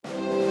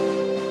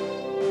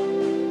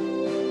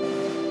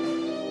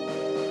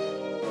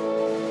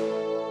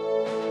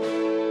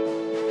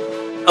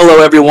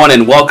everyone,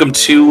 and welcome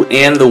to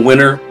And the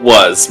Winner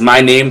Was. My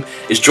name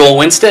is Joel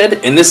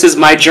Winstead, and this is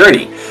my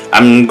journey.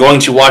 I'm going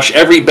to watch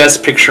every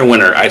Best Picture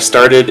winner. I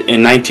started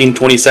in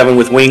 1927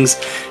 with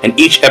Wings, and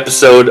each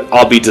episode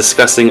I'll be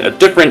discussing a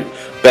different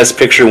Best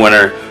Picture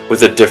winner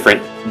with a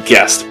different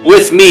guest.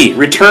 With me,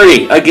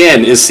 returning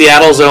again, is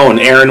Seattle's own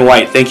Aaron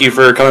White. Thank you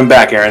for coming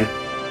back, Aaron.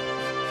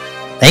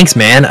 Thanks,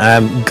 man.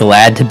 I'm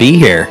glad to be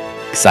here.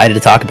 Excited to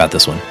talk about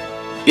this one.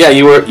 Yeah,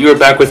 you were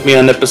back with me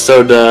on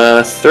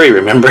episode 3,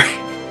 remember?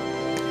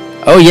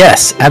 Oh,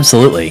 yes,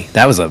 absolutely.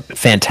 That was a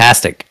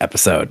fantastic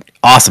episode.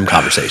 Awesome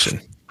conversation.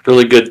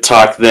 Really good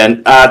talk then.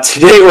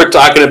 Today we're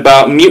talking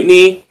about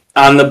Mutiny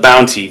on the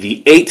Bounty,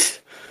 the 8th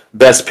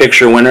Best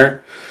Picture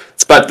winner.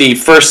 It's about the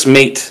first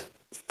mate,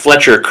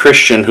 Fletcher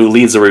Christian, who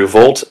leads a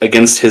revolt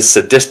against his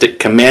sadistic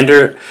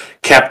commander,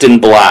 Captain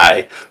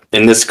Bligh,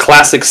 in this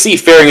classic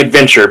seafaring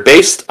adventure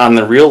based on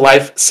the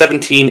real-life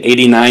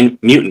 1789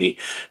 mutiny,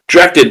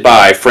 directed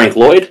by Frank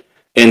Lloyd,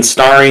 and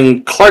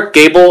starring Clark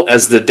Gable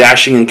as the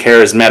dashing and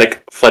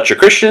charismatic Fletcher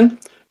Christian,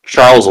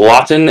 Charles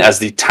Laughton as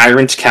the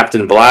tyrant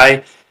Captain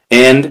Bligh,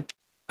 and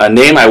a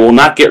name I will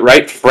not get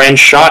right,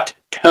 Franchot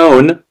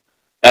Tone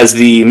as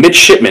the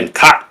midshipman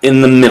caught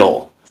in the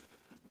middle.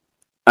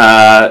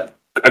 A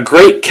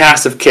great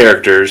cast of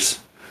characters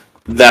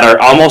that are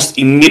almost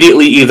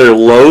immediately either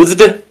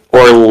loathed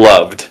or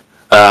loved.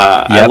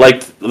 I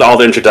liked all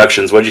the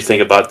introductions. What did you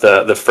think about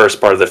the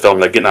first part of the film,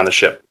 like getting on the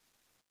ship?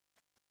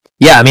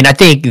 Yeah, I mean, I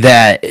think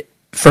that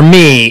for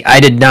me, I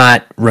did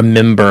not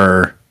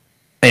remember,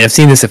 and I've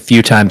seen this a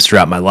few times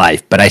throughout my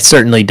life, but I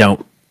certainly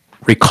don't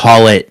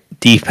recall it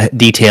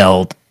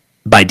detailed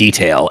by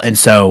detail. And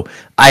so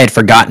I had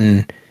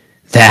forgotten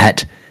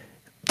that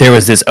there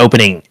was this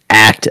opening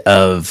act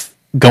of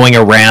going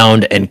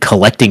around and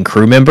collecting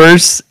crew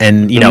members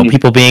and, you know,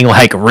 people being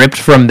like ripped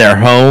from their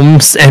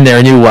homes and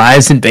their new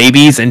wives and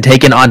babies and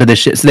taken onto the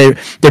ship. So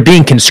they're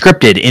being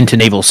conscripted into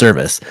naval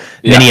service.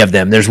 Yeah. Many of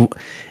them.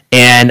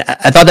 And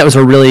I thought that was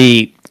a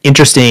really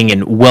interesting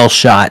and well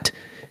shot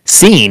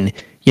scene.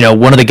 You know,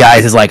 one of the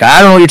guys is like, I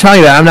don't know what you're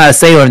talking about. I'm not a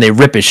sailor. And they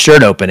rip his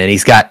shirt open and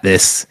he's got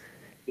this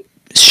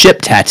ship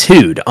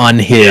tattooed on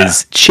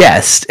his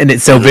chest. And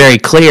it's so very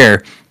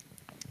clear.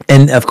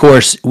 And of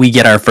course, we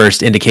get our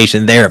first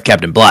indication there of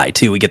Captain Bligh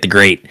too. We get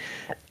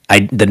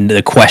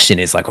the question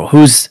is like, well,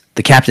 who's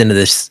the captain of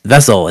this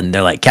vessel? And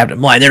they're like,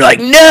 Captain Bligh. And they're like,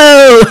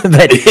 no.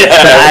 but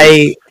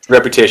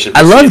Reputation.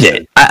 I loved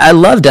it. I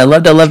loved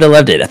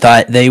it. I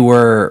thought they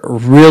were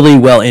really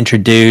well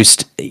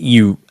introduced.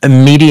 You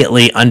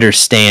immediately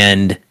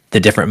understand the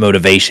different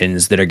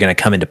motivations that are going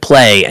to come into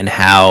play and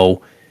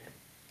how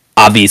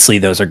obviously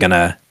those are going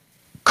to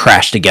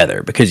crash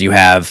together because you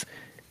have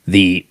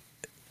the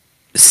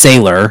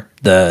sailor,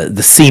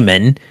 the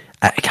seaman.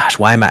 Gosh,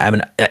 why am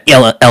I?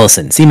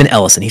 Ellison, Seaman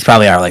Ellison. He's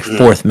probably our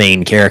fourth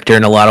main character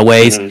in a lot of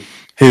ways.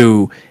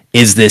 Who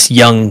is this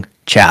young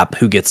chap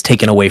who gets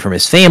taken away from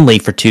his family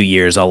for 2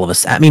 years? All of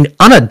us. I mean,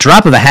 on a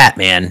drop of a hat,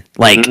 man.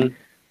 Like,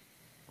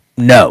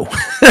 no,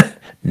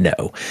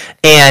 no.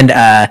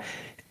 And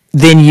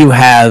then you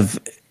have,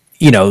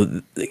 you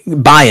know,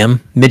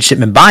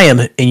 midshipman Byam,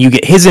 and you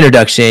get his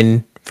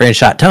introduction,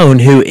 Franchot Tone,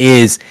 who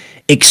is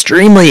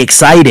extremely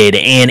excited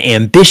and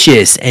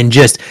ambitious and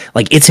just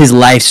like it's his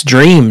life's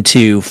dream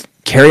to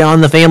carry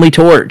on the family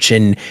torch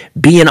and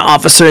be an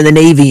officer in the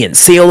Navy and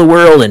sail the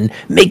world and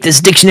make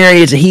this dictionary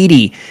to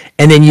Tahiti.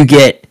 And then you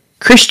get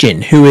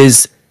Christian, who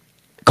is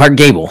Clark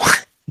Gable.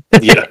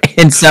 Yeah.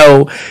 And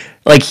so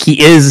like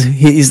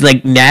he's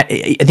like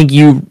I think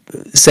you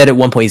said at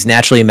one point he's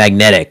naturally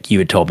magnetic, you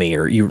had told me,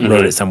 or you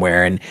wrote it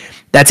somewhere, and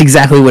that's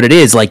exactly what it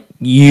is. Like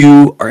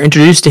you are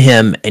introduced to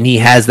him and he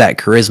has that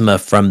charisma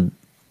from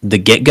the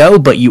get-go,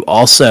 but you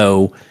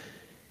also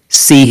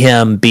see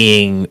him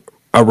being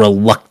a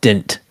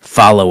reluctant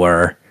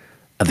follower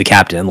of the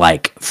captain,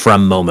 like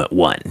from moment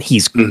one.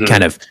 He's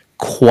kind of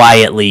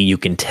quietly, you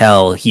can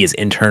tell he is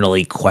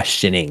internally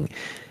questioning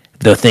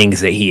the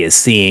things that he is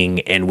seeing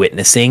and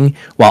witnessing,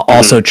 while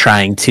also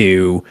trying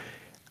to,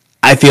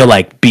 I feel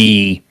like,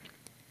 be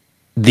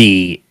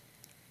the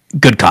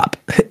good cop.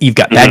 You've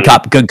got bad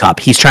cop, good cop.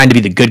 He's trying to be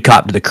the good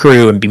cop to the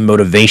crew and be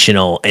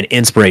motivational and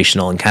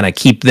inspirational and kind of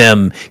keep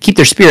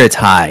their spirits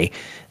high,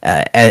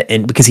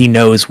 and because he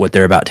knows what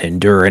they're about to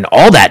endure. And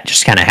all that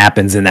just kind of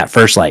happens in that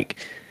first like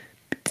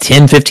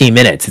 10-15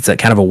 minutes. It's a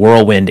kind of a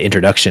whirlwind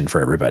introduction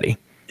for everybody.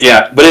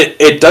 Yeah, but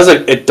it does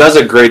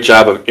a great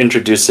job of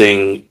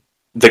introducing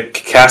the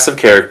cast of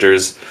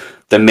characters,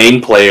 the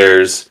main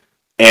players,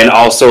 and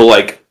also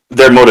like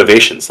their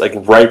motivations, like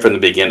right from the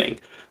beginning.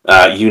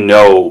 You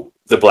know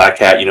the black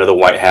hat, you know the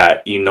white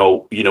hat, you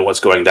know what's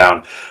going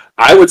down.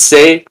 I would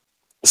say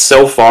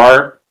so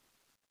far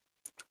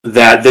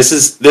that this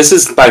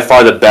is by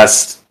far the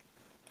best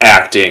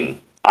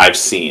acting I've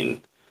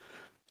seen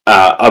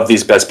of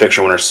these Best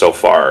Picture winners so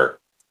far.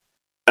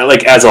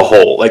 Like as a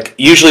whole, like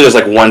usually there's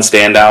like one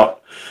standout,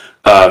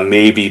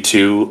 maybe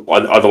two.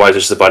 Otherwise,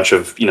 there's just a bunch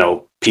of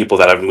people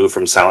that have moved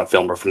from silent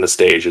film or from the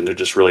stage, and they're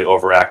just really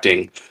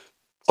overacting.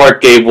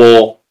 Clark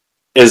Gable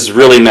is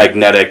really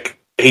magnetic.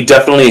 He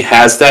definitely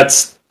has that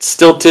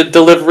stilted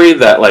delivery,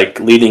 that like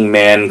leading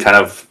man kind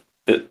of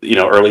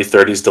early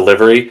 30s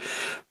delivery.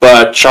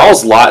 But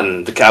Charles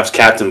Lawton, the Cavs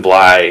Captain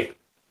Bligh,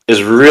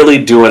 is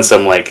really doing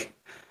some like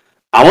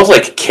almost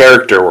like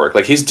character work.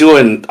 Like he's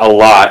doing a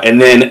lot, and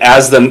then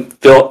as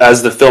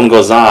the film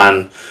goes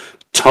on,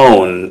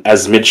 Tone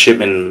as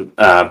Midshipman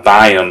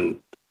Byam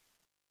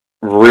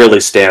really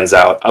stands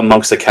out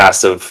amongst a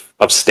cast of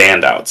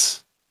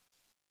standouts.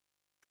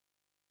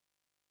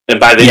 And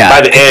by the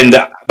end,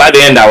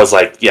 I was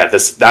like, yeah,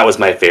 that was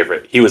my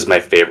favorite. He was my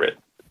favorite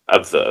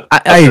of the.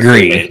 I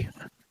agree,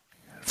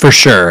 for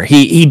sure.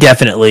 He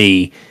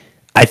definitely,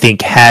 I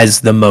think,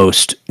 has the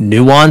most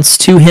nuance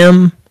to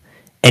him,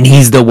 and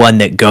he's the one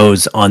that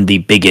goes on the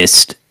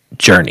biggest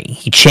journey.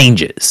 He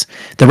changes.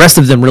 The rest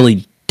of them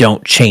really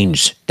don't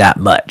change that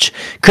much.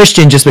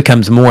 Christian just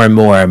becomes more and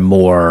more and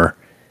more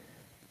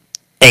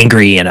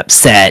angry and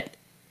upset,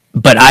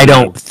 but I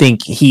don't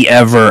think he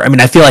ever. I mean,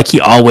 I feel like he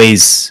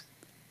always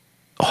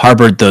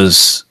harbored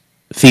those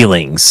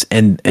feelings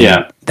and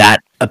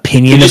that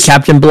opinion of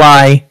Captain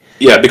Bligh.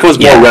 Yeah, it becomes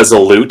more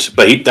resolute,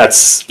 but he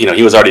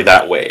was already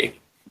that way.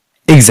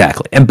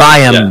 Exactly. And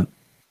Byam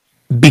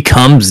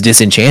becomes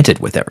disenchanted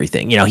with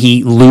everything.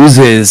 He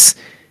loses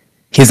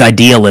his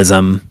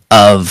idealism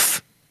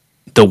of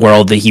the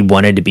world that he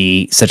wanted to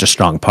be such a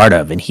strong part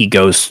of, and he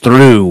goes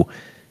through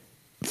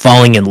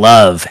falling in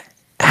love,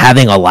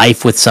 having a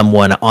life with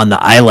someone on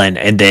the island,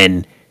 and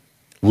then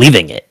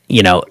leaving it,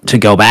 to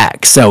go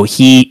back. So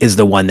he is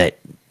the one that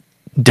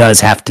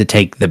does have to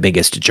take the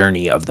biggest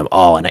journey of them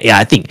all. And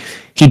I think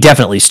he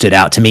definitely stood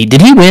out to me.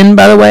 Did he win,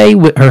 by the way,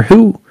 or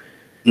who?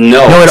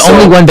 No, it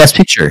only won Best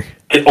Picture.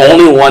 It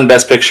only won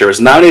Best Picture. It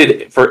was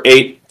nominated for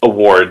 8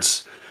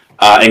 awards,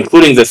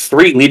 including the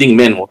 3 leading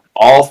men, were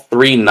all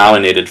 3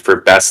 nominated for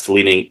Best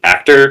Leading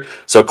Actor.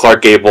 So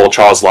Clark Gable,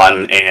 Charles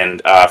Lawton,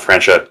 and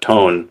Franchot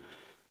Tone.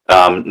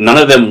 None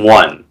of them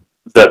won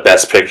the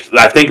Best Picture.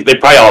 I think they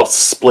probably all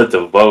split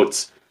the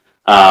votes.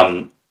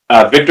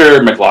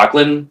 Victor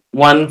McLaughlin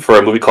won for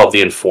a movie called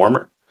The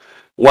Informer,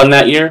 won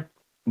that year.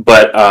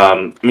 But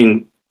I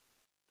mean,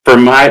 for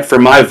my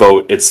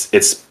vote, it's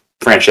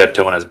Franchot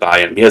Tone as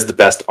Byam. He has the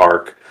best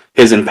arc.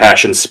 His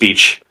impassioned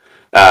speech,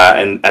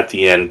 and at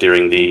the end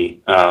during the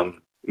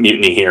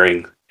mutiny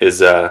hearing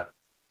is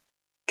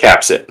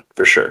caps it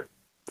for sure.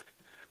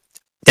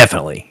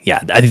 Definitely,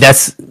 yeah. I think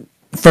that's,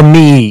 for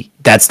me,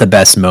 that's the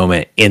best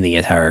moment in the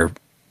entire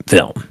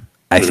film,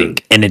 I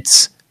think. And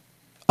it's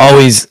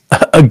always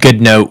a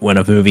good note when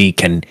a movie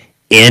can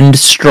end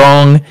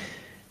strong,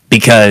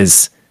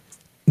 because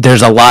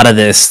there's a lot of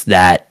this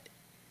that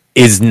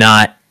is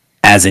not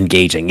as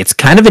engaging. It's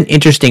kind of an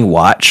interesting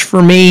watch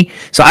for me.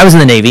 So I was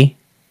in the Navy.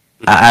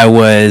 I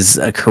was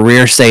a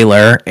career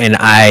sailor, and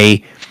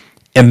I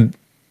am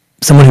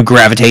someone who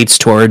gravitates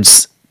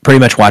towards pretty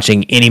much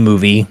watching any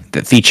movie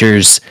that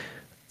features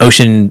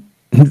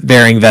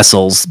ocean-faring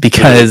vessels,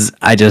 because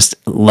I just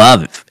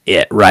love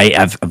it, right?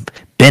 I've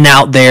been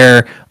out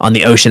there on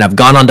the ocean. I've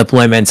gone on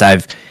deployments.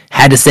 I've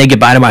had to say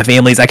goodbye to my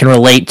families. I can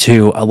relate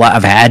to a lot.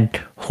 I've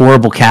had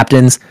horrible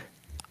captains.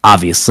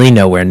 Obviously,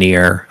 nowhere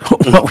near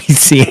what we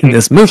see in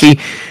this movie,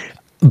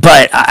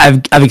 but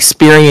I've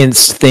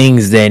experienced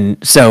things. Then,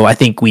 so I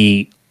think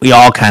we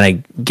all kind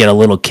of get a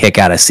little kick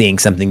out of seeing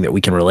something that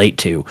we can relate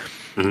to,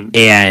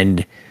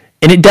 and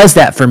it does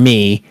that for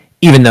me.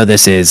 Even though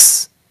this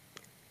is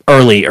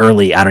early,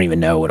 I don't even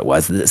know what it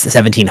was, the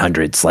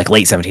 1700s, like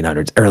late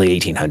 1700s, early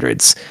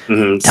 1800s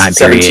time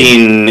period.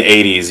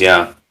 1780s,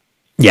 yeah.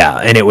 Yeah,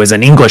 and it was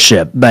an English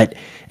ship,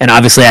 and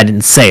obviously I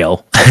didn't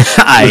sail.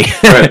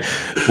 I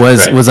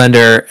was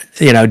under,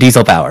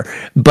 diesel power.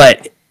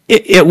 But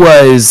it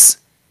was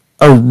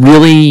a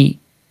really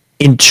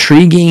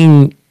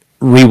intriguing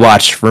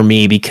rewatch for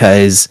me,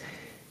 because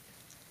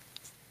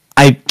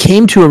I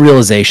came to a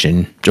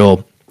realization,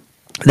 Joel,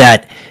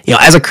 that,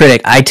 as a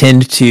critic, I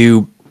tend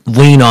to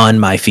lean on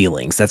my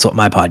feelings. That's what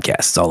my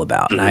podcast is all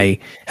about. And I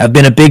have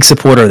been a big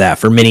supporter of that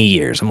for many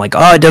years. I'm like,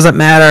 oh, it doesn't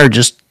matter.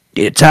 Just,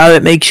 it's how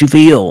it makes you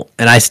feel.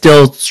 And I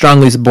still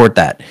strongly support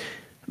that.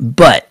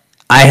 But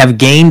I have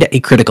gained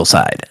a critical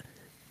side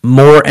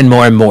more and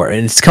more and more.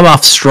 And it's come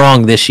off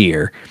strong this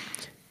year.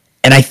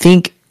 And I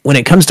think when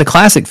it comes to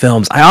classic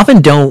films, I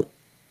often don't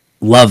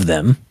love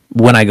them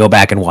when I go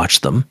back and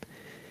watch them.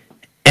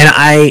 And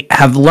I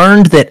have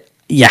learned that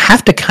you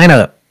have to kind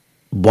of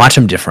watch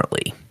them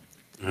differently.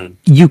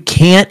 You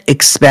can't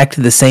expect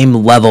the same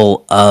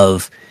level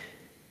of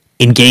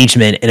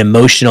engagement and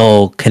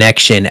emotional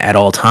connection at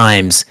all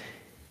times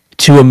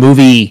to a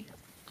movie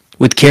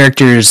with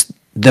characters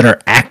that are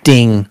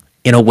acting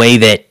in a way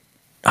that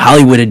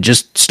Hollywood had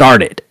just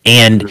started.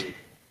 And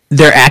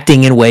they're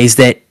acting in ways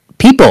that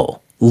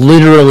people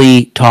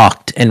literally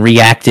talked and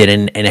reacted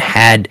and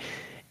had.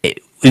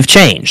 We've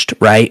changed,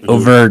 right,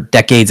 over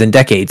decades and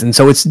decades. And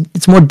so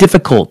it's more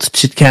difficult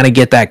to kind of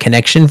get that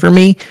connection for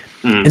me.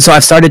 And so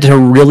I've started to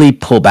really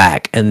pull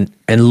back and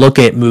look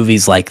at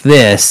movies like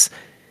this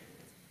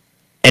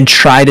and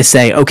try to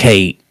say,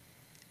 okay,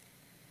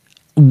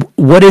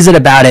 what is it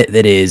about it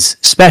that is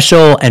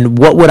special, and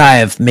what would I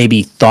have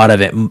maybe thought of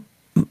it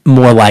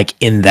more like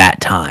in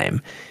that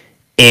time.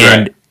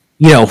 And,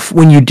 Right.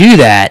 when you do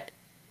that,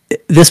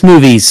 this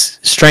movie's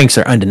strengths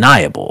are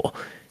undeniable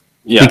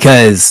Yeah.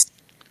 because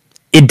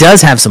it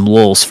does have some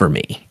lulls for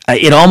me.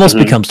 It almost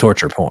Hmm. becomes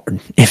torture porn.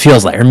 It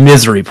feels like, or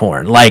misery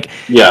porn. Like,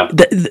 Yeah.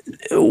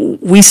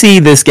 we see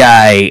this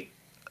guy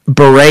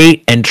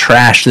berate and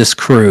trash this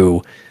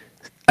crew.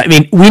 I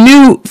mean, we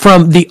knew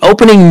from the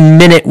opening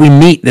minute we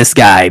meet this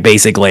guy,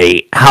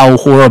 basically, how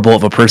horrible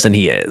of a person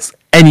he is.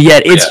 And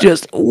yet it's Yeah.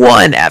 just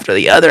one after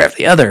the other after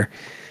the other.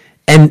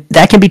 And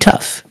that can be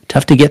tough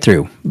to get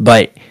through.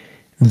 But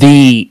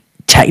the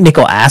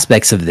technical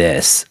aspects of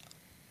this,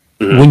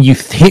 Hmm. when you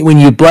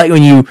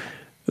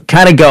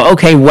kind of go,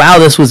 okay, wow,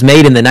 this was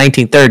made in the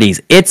 1930s,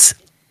 it's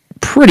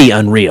pretty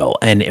unreal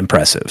and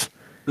impressive.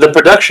 The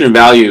production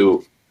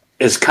value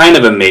is kind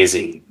of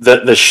amazing.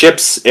 The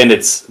ships and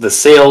its the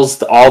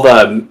sails, all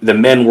the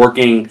men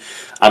working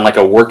on like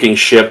a working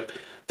ship.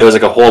 There was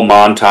like a whole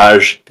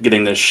montage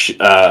getting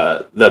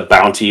the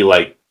bounty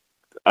like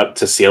up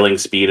to sailing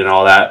speed and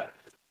all that.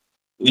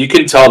 You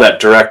can tell that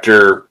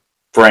director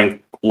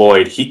Frank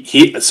Lloyd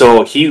he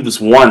was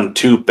won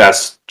two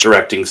best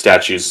directing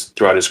statues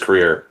throughout his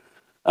career.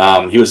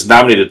 He was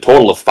nominated a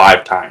total of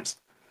 5 times.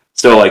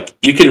 So like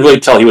you can really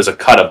tell he was a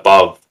cut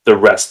above the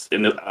rest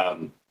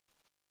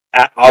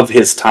of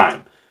his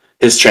time.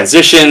 His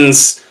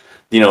transitions,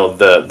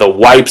 the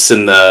wipes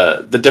and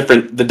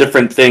the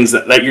different things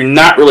that you're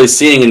not really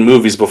seeing in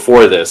movies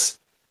before this.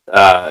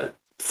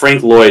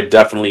 Frank Lloyd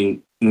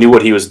definitely knew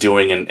what he was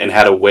doing and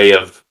had a way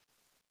of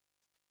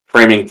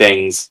framing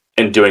things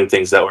and doing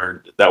things that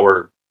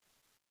were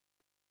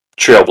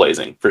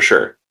trailblazing for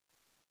sure.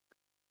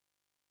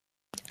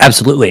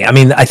 Absolutely. I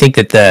mean, I think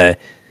that the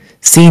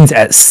scenes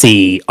at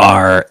sea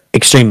are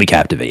extremely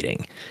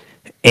captivating.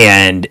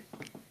 And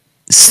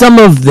some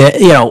of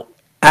the,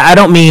 I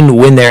don't mean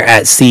when they're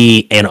at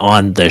sea and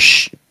on the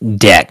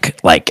deck,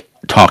 like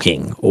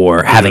talking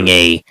or having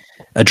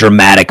Mm-hmm. a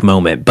dramatic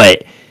moment,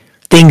 but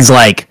things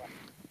like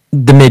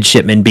the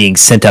midshipman being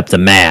sent up the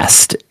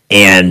mast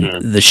and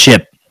Mm-hmm. the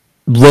ship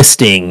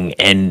listing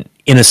and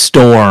in a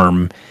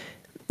storm,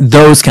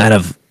 those kind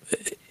of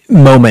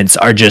moments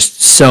are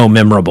just so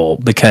memorable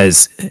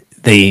because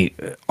they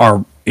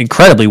are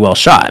incredibly well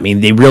shot. I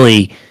mean, they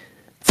really,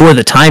 for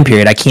the time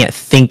period, I can't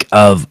think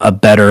of a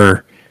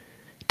better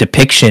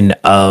depiction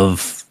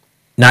of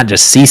not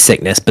just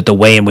seasickness, but the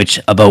way in which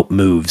a boat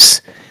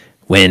moves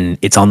when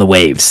it's on the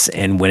waves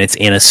and when it's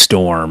in a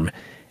storm.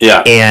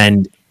 Yeah.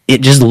 And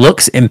it just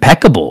looks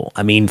impeccable.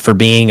 I mean, for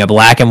being a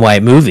black and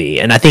white movie.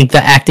 And I think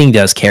the acting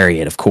does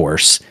carry it, of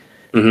course,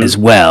 as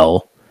Mm-hmm.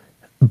 well.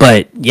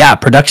 But yeah,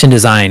 production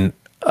design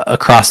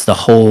across the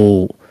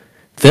whole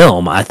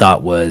film I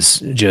thought was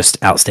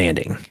just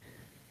outstanding.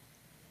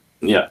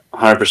 Yeah,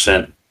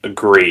 100%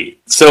 agree.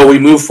 So we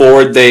move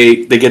forward.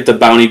 They get the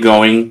bounty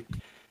going.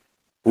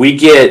 We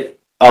get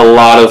a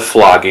lot of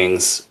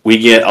floggings. We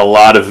get a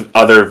lot of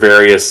other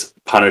various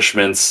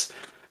punishments.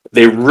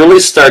 They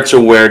really start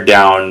to wear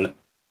down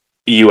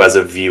you as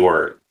a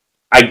viewer.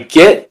 I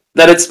get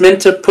that it's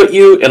meant to put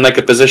you in like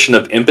a position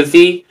of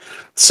empathy.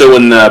 So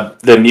when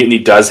the mutiny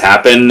does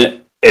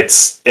happen, it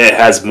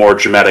has more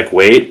dramatic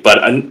weight.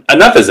 But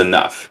enough is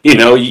enough.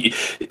 The,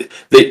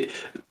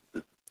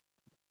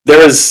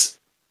 there is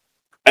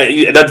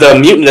the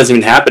mutiny doesn't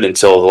even happen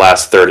until the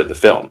last third of the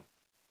film.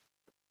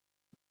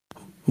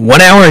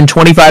 1 hour and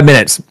 25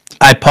 minutes.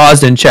 I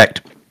paused and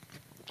checked.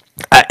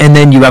 And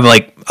then you have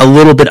like a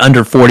little bit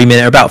under 40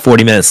 minutes, about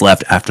 40 minutes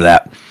left after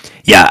that.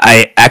 Yeah,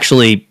 I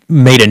actually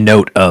made a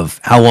note of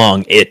how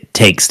long it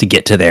takes to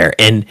get to there.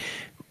 And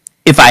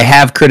if I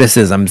have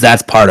criticisms,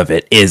 that's part of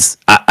it. Is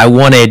I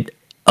wanted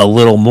a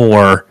little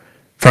more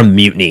from the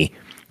mutiny.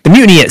 The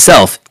mutiny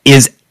itself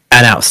is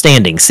an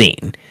outstanding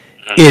scene.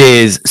 It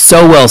is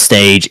so well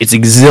staged. It's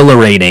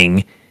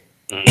exhilarating,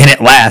 and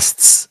it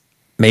lasts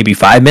maybe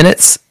 5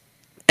 minutes.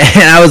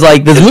 And I was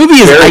like, this It's movie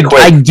is. very I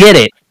quick. get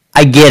it.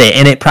 I get it,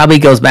 and it probably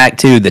goes back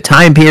to the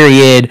time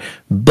period,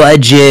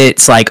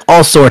 budgets, like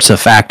all sorts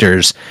of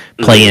factors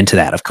play Mhm. into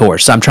that, of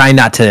course. So I'm trying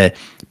not to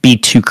be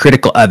too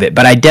critical of it,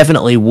 but I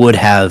definitely would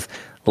have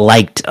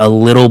liked a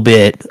little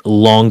bit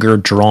longer,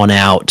 drawn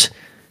out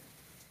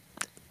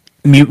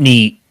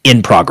mutiny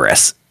in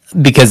progress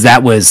because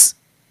that was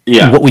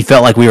Yeah, what we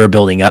felt like we were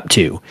building up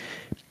to,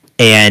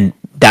 and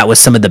that was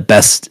some of the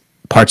best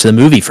parts of the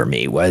movie for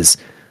me was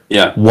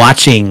yeah,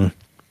 watching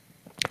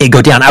it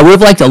go down. I would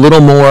have liked a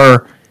little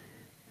more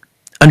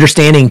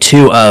understanding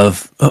too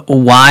of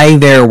why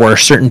there were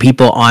certain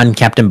people on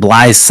Captain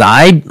Bly's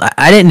side.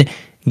 I didn't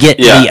get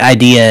yeah, the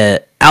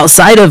idea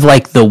outside of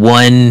like the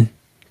one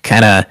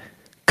kind of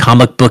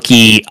comic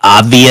booky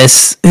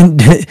obvious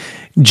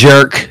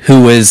jerk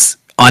who was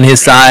on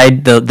his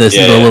side, yeah, the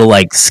yeah, little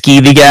like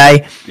skeevy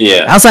guy.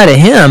 yeah. Outside of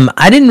him,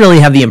 I didn't really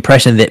have the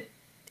impression that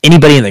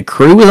anybody in the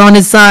crew was on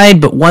his side.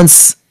 But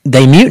once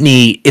they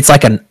mutiny, it's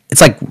like a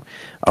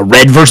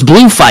red versus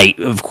blue fight.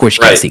 Of course,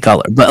 you can't Right, see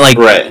color, but like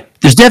right.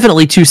 there's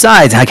definitely two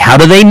sides. Like, how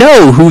do they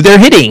know who they're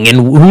hitting and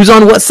who's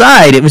on what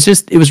side? It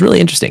was really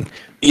interesting.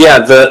 Yeah,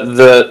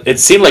 the it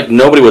seemed like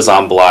nobody was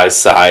on Bly's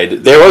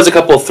side. There was a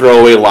couple of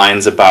throwaway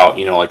lines about,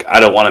 like, I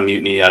don't want to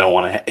mutiny, I don't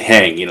want to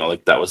hang,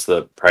 like that was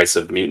the price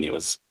of mutiny,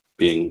 was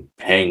being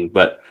hanged.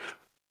 But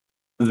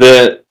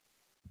the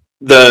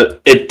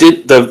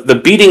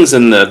the beatings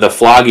and the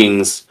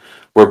floggings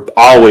were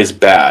always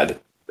bad.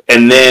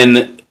 And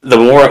then the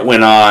more it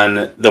went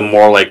on, the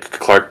more like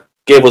Clark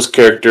Gable's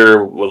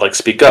character would like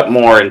speak up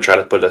more and try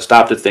to put a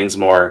stop to things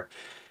more.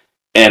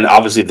 And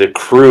obviously the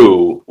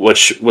crew,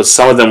 which was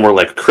some of them were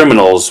like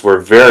criminals, were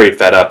very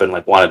fed up and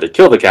like wanted to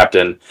kill the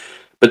captain.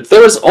 But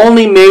there was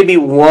only maybe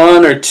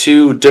one or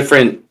two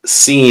different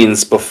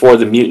scenes before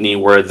the mutiny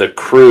where the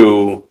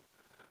crew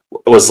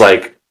was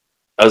like,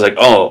 I was like,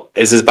 oh,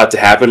 is this about to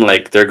happen?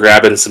 Like they're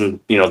grabbing some,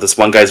 this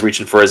one guy's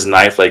reaching for his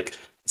knife, like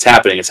it's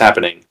happening, it's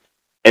happening.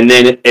 And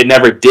then it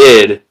never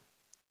did.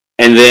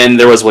 And then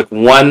there was like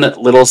one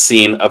little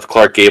scene of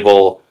Clark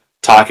Gable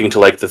talking to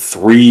like the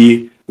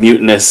three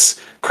mutinous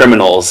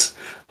criminals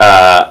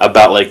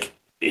about like,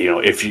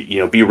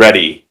 if be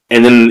ready.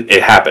 And then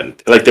it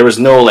happened. Like there was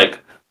no like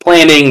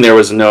planning, there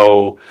was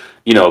no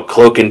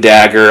cloak and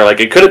dagger. Like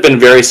it could have been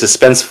very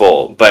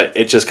suspenseful, but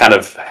it just kind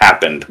of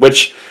happened,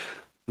 which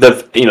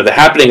the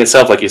happening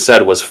itself, like you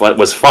said, was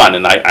fun,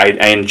 and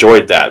I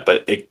enjoyed that.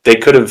 But they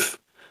could have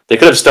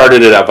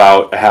started it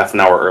about a half an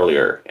hour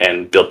earlier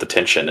and built the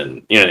tension,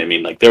 and you know what I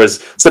mean. Like there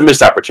was some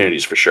missed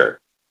opportunities for sure.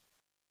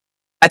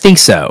 I think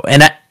so,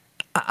 and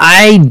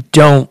I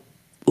don't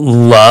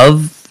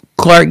love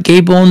Clark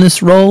Gable in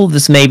this role.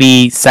 This may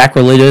be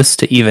sacrilegious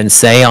to even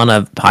say on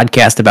a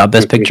podcast about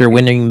Best Picture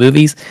winning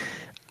movies.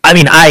 I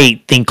mean,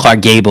 I think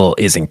Clark Gable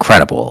is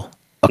incredible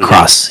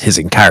across his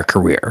entire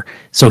career.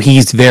 So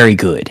he's very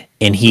good,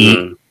 and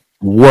he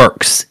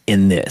works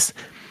in this.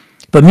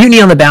 But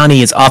Mutiny on the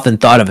Bounty is often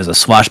thought of as a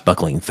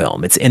swashbuckling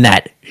film. It's in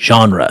that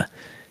genre.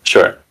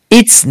 Sure.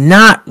 It's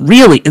not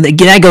really. And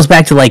again, that goes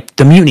back to like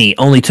the Mutiny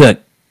only took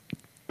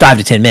 5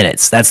 to 10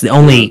 minutes. That's the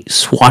only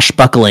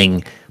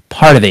swashbuckling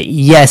part of it.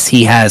 Yes,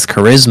 he has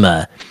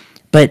charisma,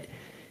 but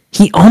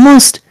he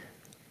almost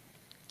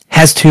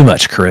has too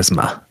much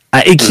charisma.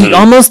 He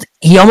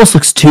almost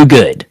looks too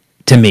good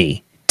to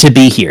me to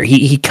be here.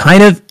 He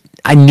kind of,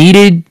 I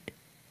needed,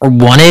 or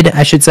wanted,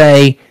 I should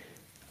say,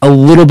 a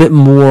little bit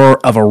more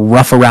of a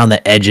rough around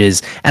the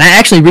edges. And I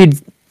actually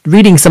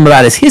reading some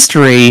about his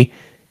history,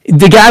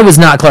 the guy was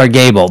not Clark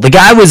Gable. The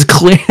guy was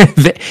clear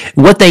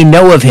what they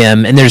know of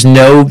him, and there's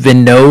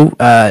been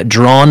no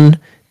drawn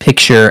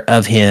picture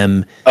of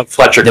him. Of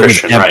Fletcher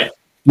Christian, right?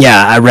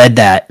 Yeah, I read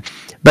that.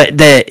 But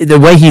the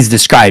way he's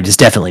described is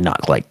definitely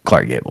not like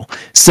Clark Gable.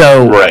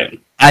 So right.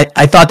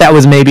 I thought that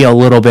was maybe a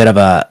little bit of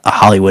a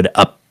Hollywood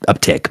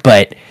uptick,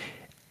 but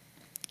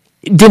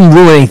it didn't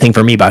ruin anything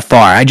for me by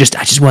far. I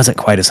just wasn't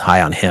quite as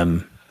high on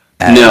him.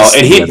 No,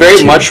 and he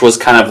very much was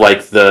kind of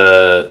like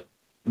the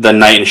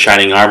knight in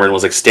shining armor and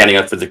was like standing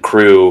up for the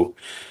crew.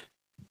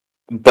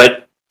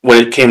 But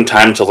when it came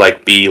time to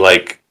like be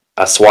like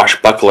a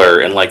swashbuckler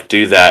and like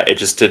do that, it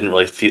just didn't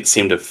really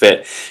seem to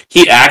fit.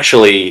 He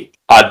actually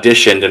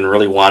auditioned and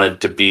really wanted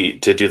to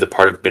do the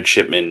part of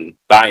midshipman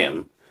by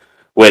him,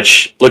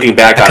 which looking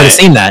back on it, I could have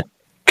seen that.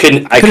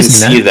 I can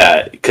see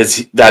that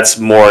because that's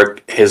more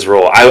his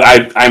role.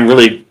 I'm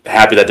really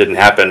happy that didn't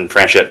happen.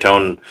 Franchette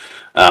Tone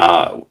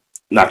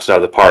knocked it out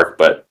of the park,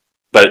 but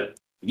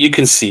you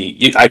can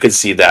see, I could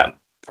see that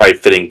probably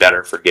fitting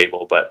better for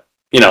Gable. But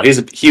he's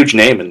a huge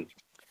name, and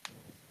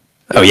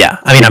oh yeah,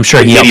 I mean I'm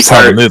sure he helped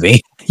sell the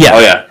movie. Yeah, oh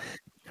yeah.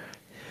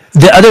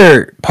 The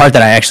other part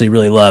that I actually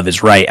really love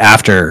is right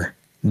after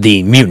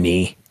the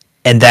mutiny,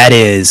 and that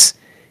is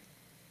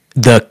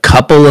the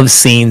couple of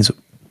scenes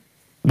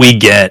we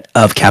get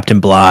of Captain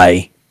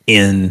Bligh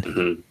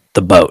in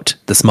the boat,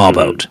 the small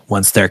boat,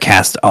 once they're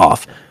cast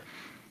off.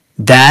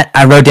 That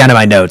I wrote down in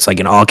my notes,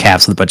 like in all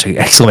caps with a bunch of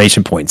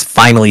exclamation points.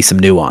 Finally, some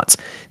nuance.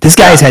 This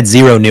guy has had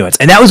zero nuance.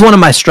 And that was one of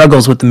my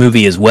struggles with the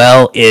movie as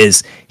well,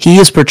 is he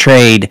is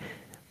portrayed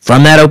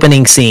from that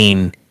opening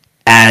scene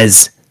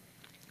as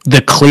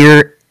the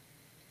clear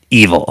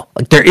evil.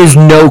 Like there is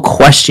no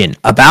question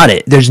about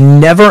it. There's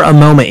never a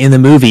moment in the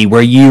movie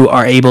where you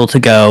are able to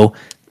go,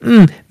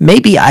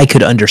 maybe I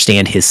could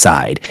understand his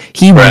side.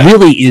 He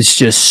really is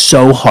just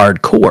so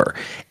hardcore.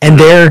 And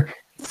they're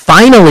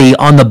finally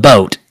on the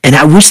boat, and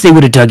I wish they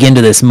would have dug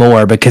into this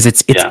more because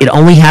it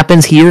only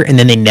happens here and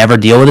then they never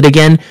deal with it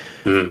again.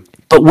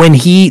 But when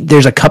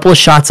there's a couple of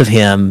shots of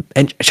him,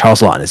 and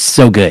Charles Lawton is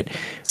so good.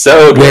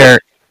 Where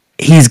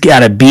he's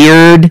got a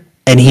beard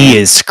and he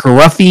is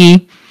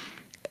scruffy,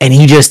 and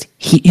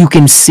you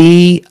can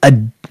see a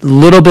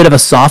little bit of a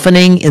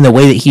softening in the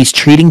way that he's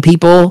treating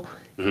people.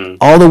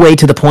 All the way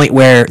to the point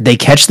where they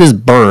catch this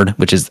bird,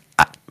 which is,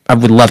 I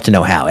would love to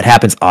know how. It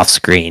happens off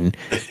screen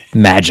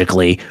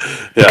magically.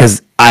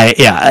 Because I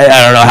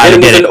don't know how to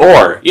get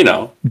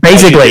it.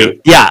 Basically,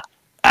 yeah.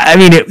 I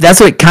mean, that's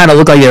what it kind of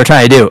looked like they were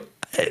trying to do.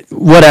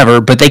 Whatever,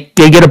 but they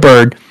get a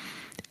bird,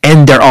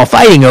 and they're all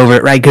fighting over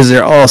it, right? Because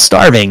they're all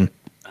starving.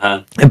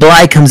 And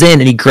Bligh comes in,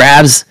 and he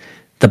grabs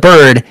the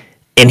bird,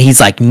 and he's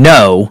like,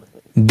 no,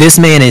 this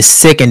man is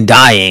sick and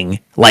dying.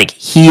 Like,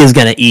 he is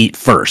going to eat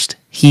first.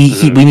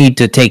 We need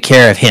to take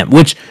care of him.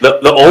 Which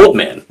the old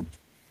man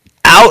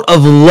out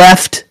of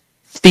left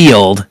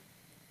field,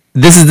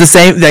 this is the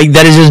same.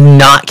 That is just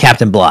not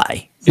Captain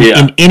Bligh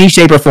in any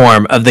shape or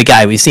form of the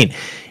guy we've seen.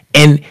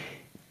 And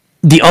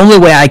the only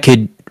way I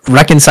could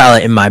reconcile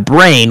it in my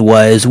brain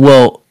was,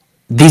 well,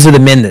 these are the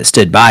men that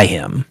stood by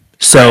him,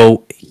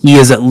 so he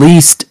is at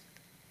least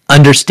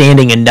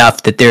understanding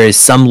enough that there is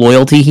some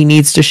loyalty he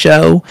needs to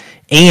show,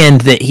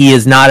 and that he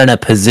is not in a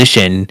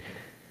position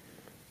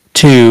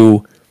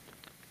to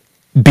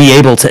be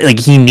able to, like,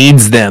 he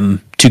needs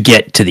them to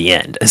get to the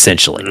end,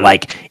 essentially.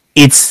 Like,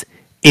 it's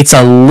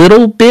a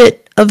little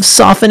bit of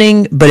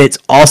softening, but it's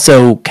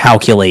also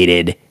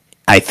calculated,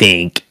 I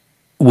think,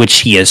 which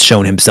he has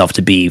shown himself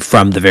to be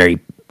from the very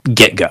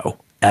get-go.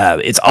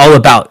 It's all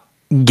about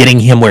getting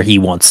him where he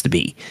wants to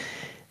be.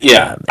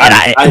 Yeah, but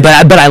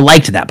I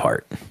liked that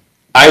part.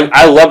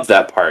 I loved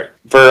that part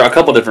for a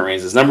couple different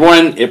reasons. Number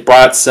one, it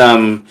brought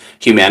some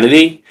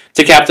humanity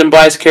to Captain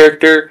Bligh's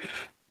character,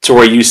 to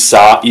where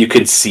you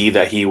could see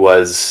that he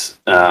was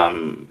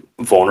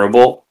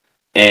vulnerable,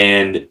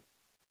 and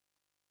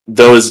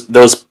those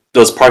parts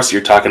that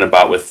you're talking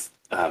about with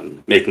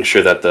making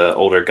sure that the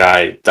older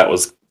guy that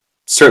was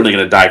certainly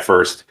going to die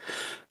first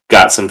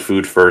got some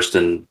food first,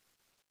 and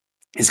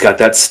he's got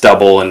that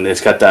stubble and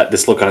it's got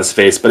this look on his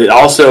face, but it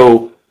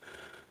also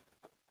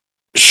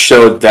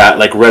showed that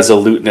like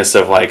resoluteness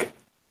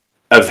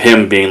of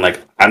him being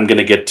like, I'm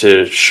gonna get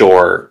to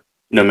shore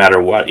no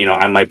matter what.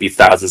 I might be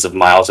thousands of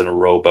miles in a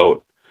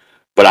rowboat,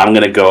 but I'm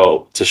gonna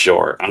go to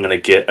shore. I'm gonna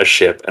get a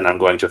ship and I'm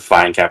going to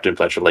find Captain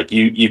Fletcher. Like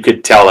you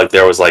could tell, like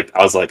there was I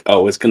was like,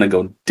 oh, it's gonna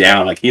go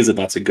down. Like he's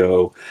about to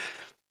go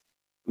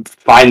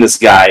find this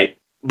guy.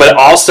 But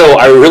also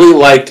I really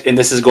liked, and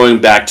this is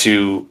going back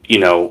to,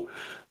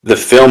 the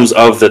films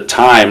of the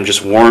time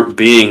just weren't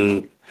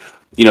being,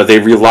 they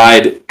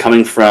relied,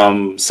 coming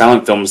from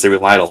silent films, they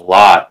relied a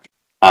lot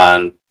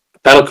on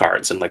title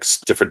cards and like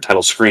different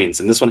title screens.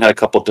 And this one had a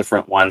couple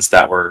different ones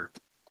that were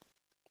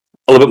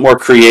a little bit more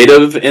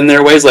creative in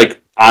their ways.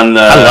 Like on the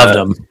I loved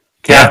them.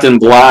 Captain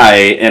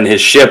Bligh and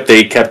his ship,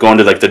 they kept going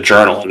to like the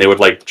journal, and they would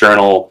like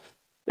journal.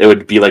 It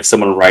would be like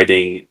someone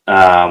writing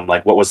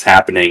like what was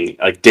happening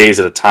like days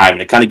at a time.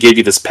 And it kind of gave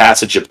you this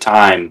passage of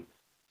time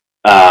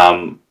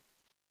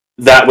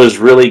that was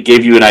really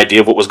gave you an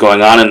idea of what was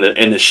going on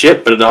in the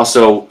ship, but it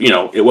also,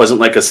 it wasn't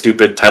like a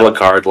stupid title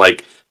card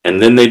like,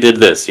 and then they did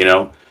this,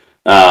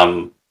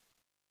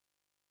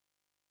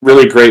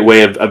 really great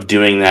way of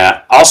doing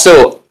that.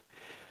 Also,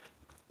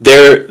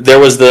 there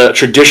was the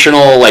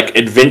traditional like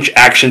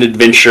action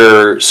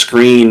adventure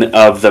screen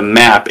of the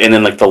map, and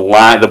then like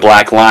the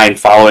black line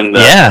following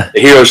the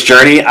hero's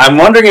journey. I'm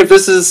wondering if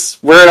this is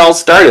where it all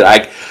started.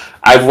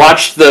 I've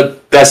watched the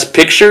best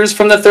pictures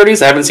from the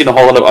 30s. I haven't seen a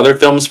whole lot of other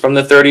films from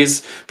the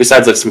 30s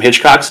besides like some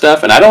Hitchcock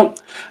stuff, and I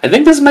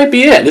think this might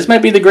be it. This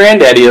might be the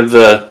granddaddy of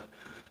the.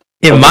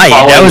 It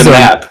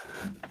might.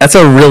 That's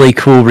a really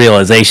cool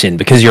realization,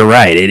 because you're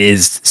right. It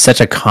is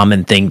such a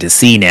common thing to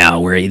see now,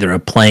 where either a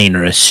plane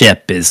or a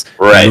ship is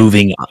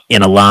moving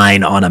in a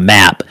line on a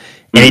map,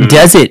 and it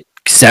does it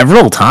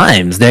several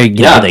times. They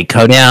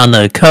go down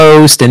the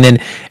coast, and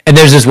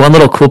there's this one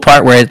little cool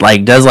part where it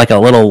like does like a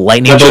little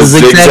lightning bolt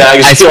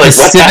zigzag. I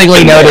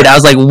specifically noted. I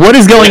was like, "What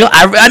is going on?"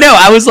 I know.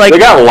 I was like,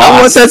 "I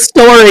want that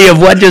story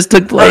of what just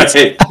took place."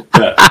 Right.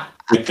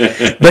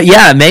 But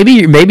yeah,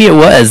 maybe it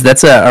was.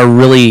 That's a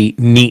really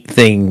neat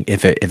thing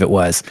if it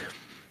was.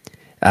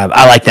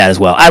 I like that as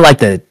well. I like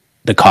the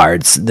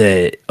cards.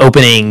 The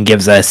opening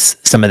gives us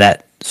some of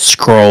that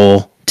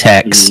scroll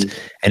text,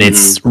 and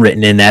it's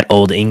written in that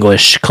old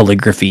English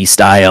calligraphy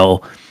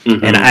style.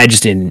 And I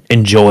just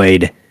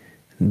enjoyed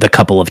the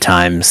couple of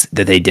times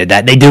that they did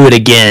that. They do it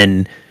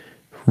again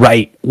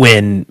right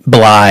when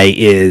Bligh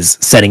is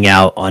setting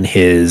out on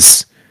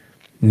his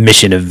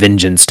mission of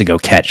vengeance to go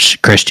catch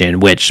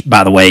Christian, which,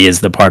 by the way, is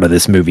the part of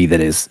this movie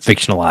that is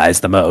fictionalized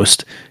the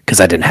most, because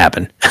that didn't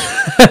happen.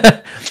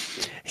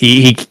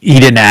 He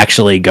didn't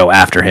actually go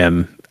after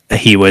him.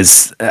 He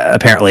was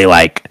apparently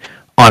like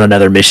on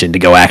another mission to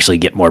go actually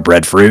get more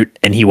breadfruit,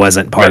 and he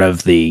wasn't part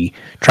of the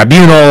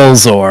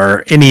tribunals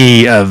or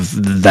any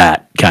of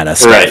that kind of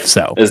stuff. Right.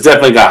 So it's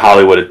definitely got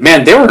Hollywood.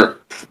 Man, they were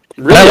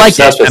really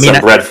obsessed with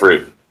some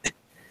breadfruit.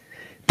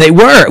 They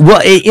were.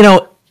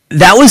 Well,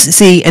 that was,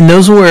 and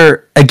those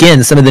were,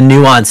 again, some of the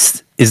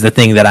nuance is the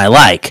thing that I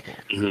like.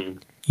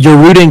 You're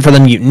rooting for the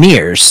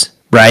mutineers,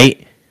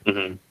 right?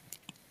 In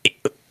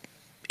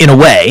a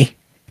way.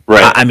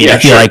 Right. I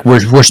feel like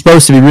we're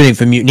supposed to be rooting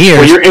for mutineers.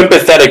 Well, you're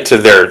empathetic to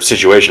their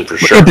situation for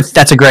sure.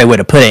 That's a great way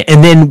to put it.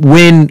 And then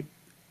when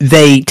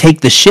they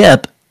take the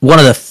ship, one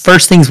of the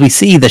first things we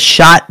see, the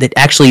shot that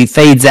actually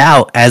fades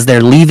out as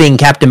they're leaving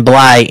Captain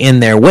Bligh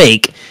in their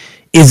wake,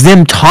 is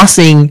them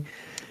tossing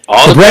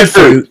all the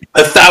breadfruit.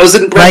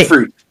 1,000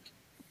 breadfruit. Right?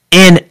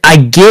 And I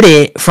get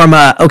it from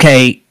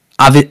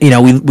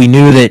we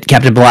knew that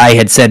Captain Bligh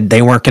had said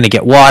they weren't going to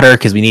get water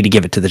because we need to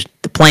give it to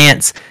the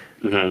plants.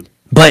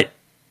 But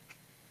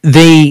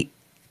they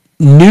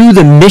knew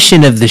the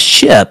mission of the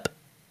ship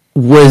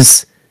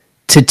was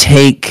to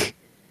take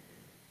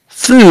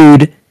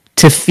food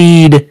to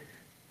feed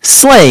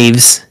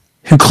slaves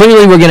who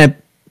clearly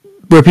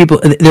were people.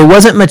 There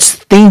wasn't much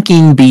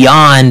thinking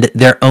beyond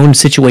their own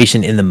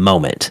situation in the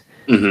moment.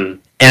 Mm-hmm.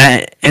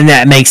 And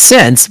that makes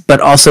sense, but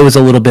also is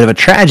a little bit of a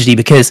tragedy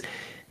because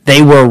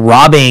they were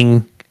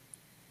robbing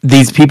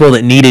these people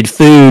that needed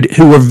food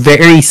who were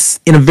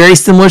in a very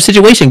similar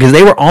situation because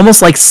they were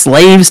almost like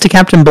slaves to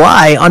Captain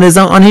Bligh on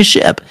his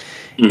ship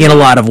in a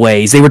lot of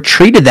ways. They were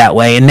treated that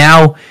way, and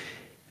now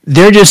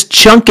they're just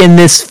chunking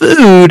this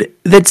food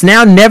that's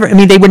now never. I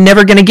mean, they were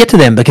never going to get to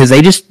them because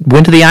they just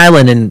went to the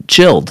island and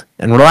chilled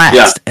and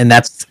relaxed, and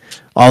that's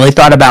all they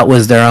thought about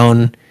was their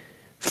own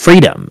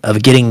freedom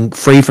of getting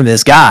free from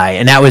this guy.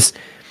 And that was,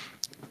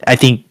 I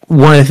think,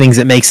 one of the things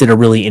that makes it a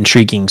really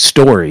intriguing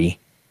story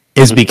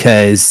is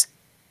because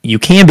you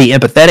can be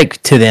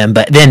empathetic to them,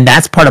 but then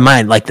that's part of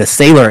mine. Like the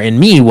sailor in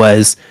me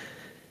was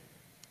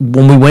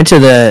when we went to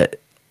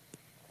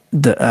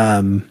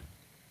the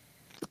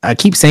I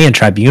keep saying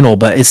tribunal,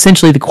 but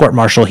essentially the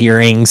court-martial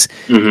hearings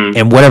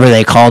and whatever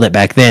they called it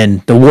back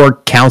then, the war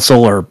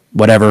council or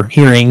whatever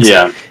hearings.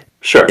 Yeah,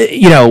 sure.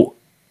 You know,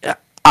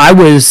 I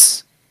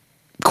was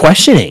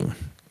questioning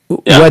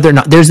whether or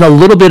not there's a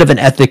little bit of an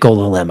ethical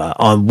dilemma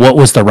on what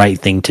was the right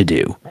thing to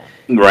do.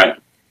 Right.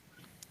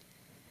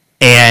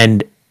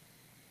 And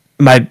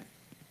my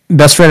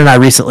best friend and I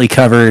recently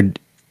covered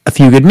A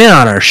Few Good Men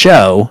on our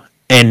show,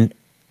 and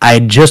I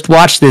had just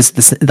watched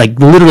this like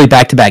literally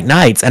back-to-back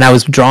nights, and I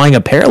was drawing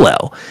a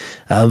parallel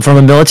from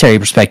a military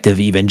perspective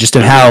even, just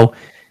of how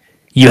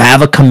you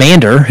have a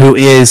commander who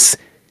is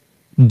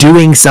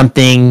doing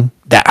something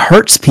that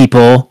hurts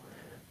people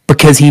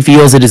because he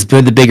feels it is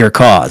for the bigger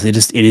cause. It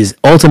is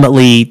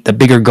ultimately the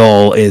bigger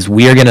goal is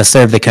we are going to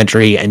serve the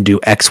country and do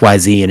X, Y,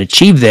 Z and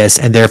achieve this,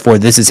 and therefore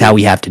this is how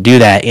we have to do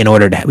that in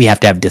order to we have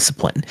to have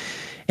discipline,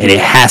 and it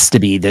has to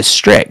be this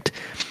strict.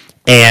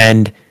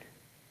 And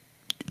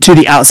to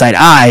the outside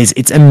eyes,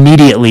 it's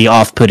immediately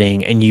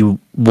off-putting, and you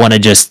want to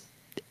just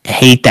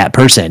hate that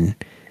person.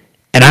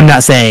 And I'm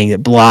not saying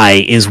that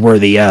Bligh is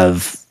worthy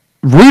of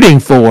rooting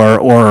for,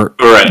 or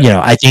you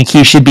know, I think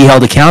he should be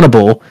held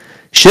accountable.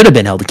 Should have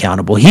been held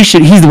accountable. He's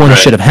the one who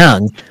should have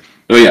hung.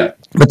 Oh yeah.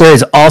 But there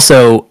is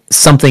also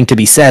something to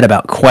be said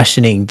about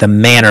questioning the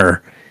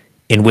manner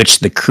in which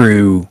the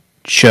crew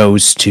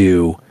chose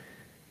to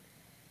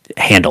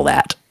handle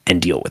that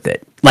and deal with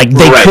it. Like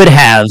they could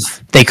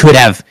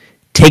have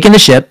taken the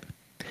ship.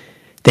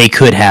 They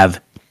could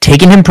have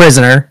taken him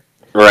prisoner.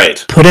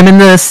 Right. Put him in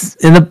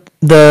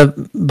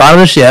the bottom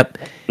of the ship,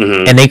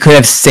 and they could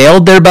have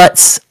sailed their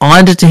butts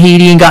onto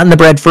Tahiti and gotten the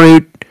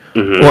breadfruit.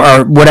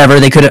 Or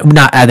whatever. They could have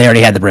not. They already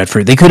had the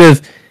breadfruit. They could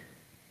have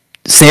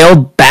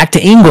sailed back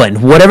to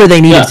England, whatever they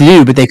needed to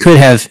do, but they could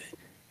have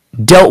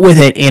dealt with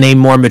it in a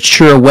more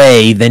mature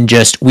way than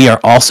just we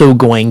are also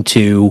going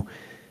to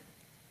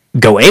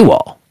go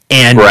AWOL.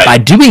 And by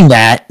doing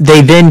that, they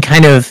then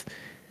kind of,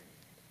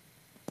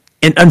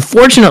 and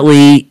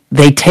unfortunately,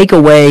 they take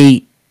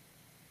away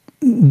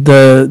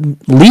the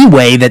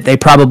leeway that they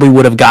probably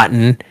would have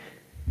gotten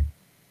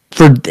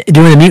for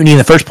doing the mutiny in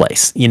the first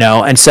place, you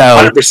know? And so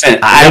 100%.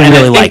 I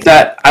really like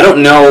that. I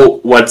don't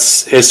know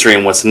what's history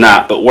and what's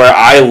not, but where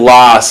I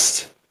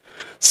lost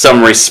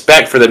some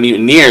respect for the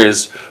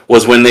mutineers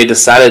was when they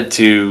decided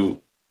to,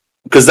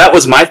 because that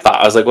was my thought.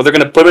 I was like, well, they're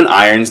going to put them in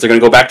irons, they're going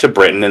to go back to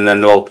Britain, and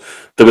then there'll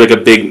be like a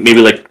big, maybe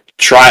like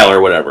trial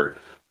or whatever.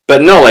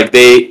 But no, like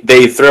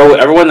they throw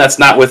everyone that's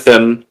not with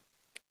them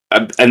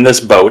in this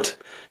boat,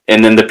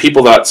 and then the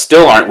people that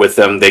still aren't with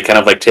them, they kind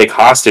of like take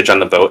hostage on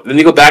the boat. Then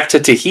you go back to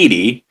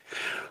Tahiti,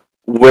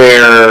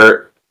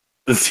 where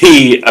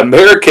the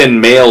American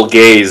male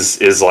gaze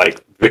is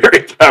like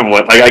very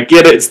prevalent. Like I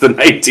get it, it's the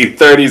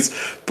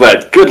 1930s,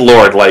 but good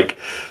lord, like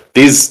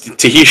these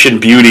Tahitian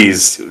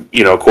beauties,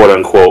 you know, quote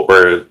unquote,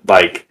 were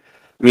like,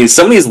 I mean,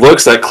 some of these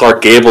looks that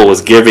Clark Gable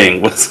was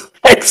giving was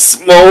like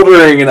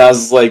smoldering, and I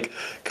was like,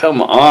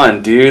 come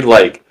on, dude,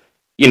 like,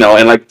 you know,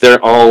 and like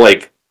they're all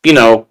like, you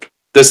know,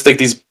 this like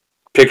these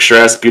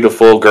picturesque,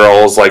 beautiful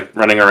girls like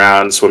running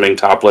around, swimming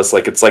topless,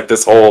 like it's like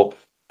this whole.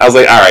 I was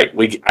like, all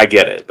right, I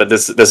get it, but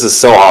this is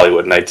so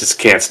Hollywood, and I just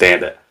can't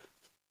stand it.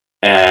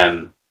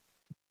 And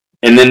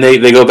then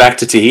they go back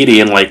to Tahiti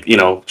and like, you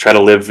know, try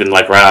to live in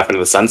like right off into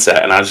the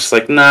sunset, and I was just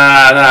like,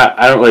 nah,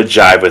 I don't really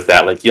jive with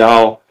that. Like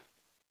y'all,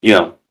 you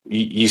know,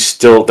 you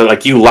still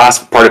like you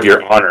lost part of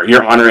your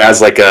honor as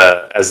like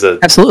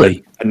absolutely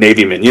like a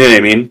Navyman. You know what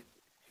I mean?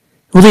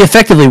 Well, they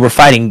effectively were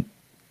fighting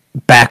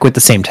back with the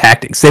same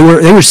tactics. They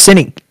were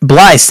sending.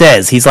 Bligh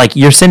says he's like,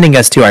 you're sending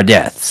us to our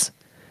deaths.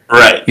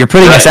 Right. You're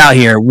putting us out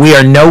here. We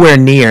are nowhere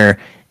near.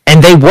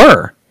 And they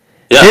were.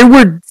 Yeah. They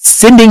were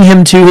sending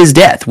him to his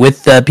death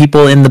with the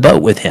people in the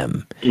boat with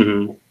him.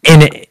 Mm-hmm.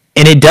 And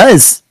it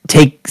does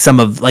take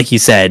some of, like you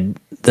said,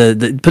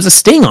 the puts a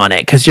sting on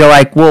it, because you're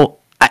like, well,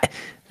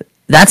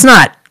 that's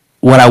not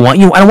what I want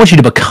you. I don't want you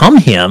to become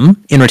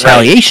him in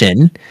retaliation.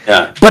 Right.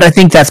 Yeah. But I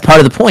think that's part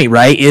of the point,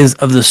 right?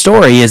 Of the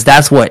story is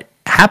that's what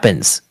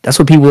happens. That's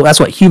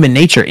what human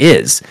nature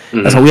is.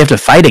 Mm-hmm. That's what we have to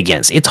fight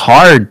against. It's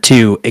hard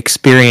to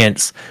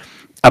experience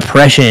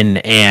oppression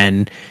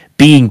and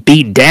being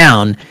beat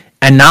down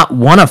and not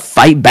want to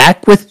fight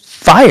back with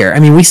fire. I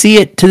mean, we see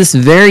it to this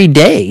very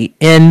day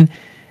in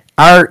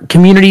our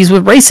communities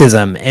with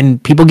racism,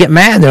 and people get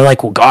mad. They're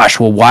like, well, gosh,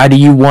 well, why do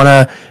you want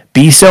to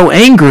be so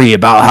angry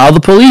about how the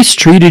police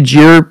treated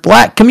your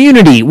black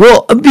community?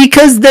 Well,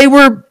 because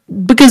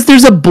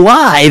there's a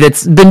Bly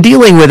that's been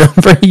dealing with them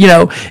for,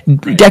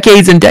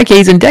 decades and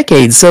decades and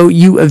decades. So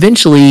you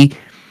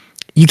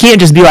can't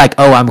just be like,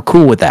 oh, I'm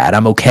cool with that.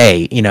 I'm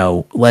okay.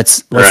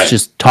 Let's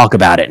just talk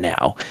about it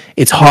now.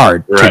 It's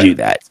hard to do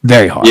that. It's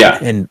very hard. Yeah.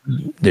 And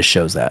this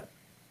shows that.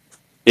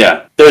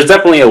 Yeah. There's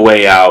definitely a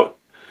way out.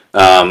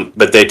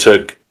 But they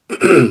took,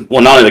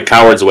 well, not only the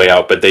coward's way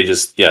out, but they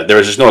just, there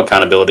was just no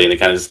accountability, and it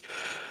kind of just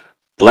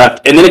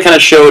left. And then it kind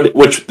of showed,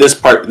 which this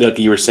part that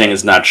you were saying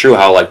is not true,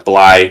 how like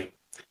Bly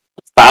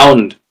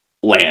found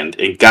land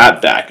and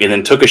got back, and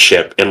then took a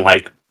ship and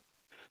like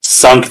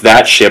sunk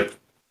that ship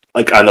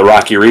like on the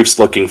rocky reefs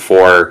looking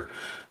for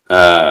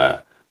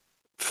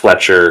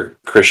Fletcher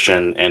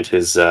Christian and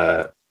his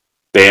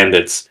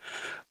bandits.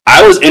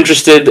 I was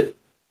interested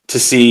to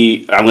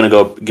see. I'm going to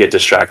go get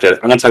distracted.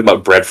 I'm going to talk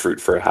about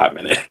breadfruit for a hot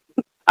minute.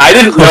 I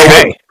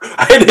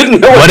didn't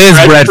know what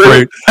is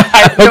breadfruit. I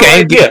had no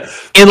idea.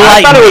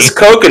 I thought it was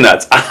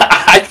coconuts.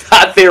 I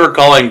thought they were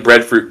calling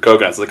breadfruit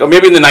coconuts. Like,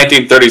 maybe in the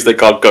 1930s they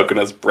called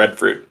coconuts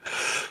breadfruit,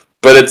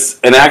 but it's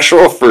an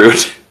actual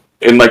fruit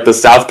in like the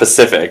South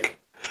Pacific,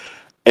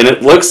 and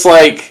it looks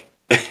like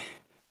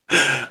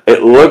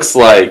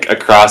a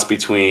cross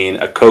between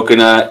a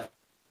coconut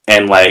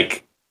and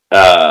like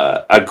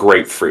a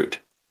grapefruit.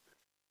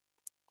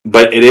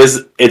 But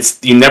it's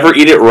you never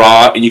eat it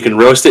raw, and you can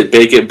roast it,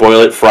 bake it, boil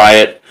it, fry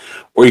it,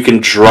 or you can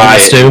dry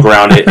it and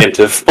ground it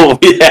into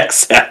yeah,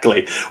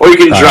 exactly. Or you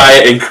can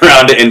dry it and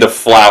ground it into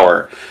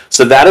flour.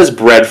 So that is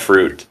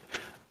breadfruit.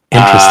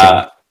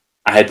 Interesting.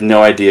 I had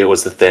no idea it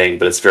was the thing,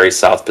 but it's very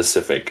South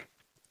Pacific.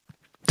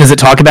 Does it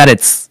talk about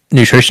its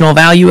nutritional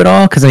value at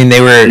all? Because I mean,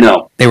 they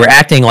were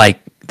acting like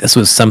this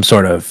was some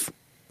sort of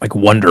like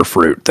wonder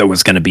fruit that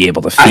was going to be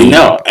able to feed. I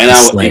know,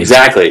 and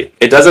exactly.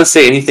 It doesn't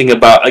say anything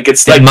about like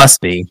it's like it must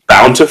be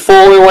bountiful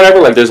or whatever.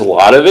 Like there's a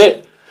lot of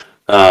it,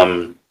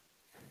 but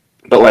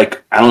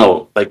like I don't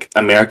know. Like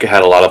America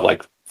had a lot of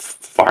like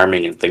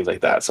farming and things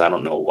like that, so I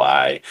don't know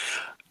why.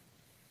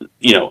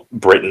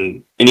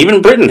 Britain, and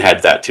even Britain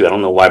had that too. I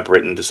don't know why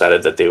Britain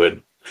decided that they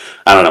would.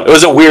 I don't know. It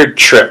was a weird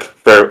trip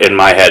in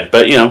my head,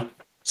 but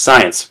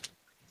science.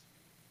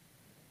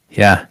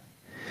 Yeah.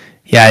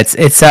 Yeah,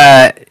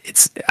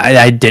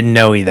 I didn't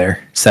know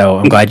either, so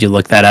I'm glad you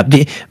looked that up.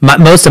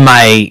 Most of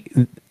my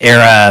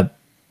era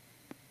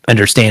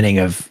understanding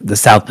of the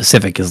South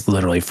Pacific is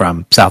literally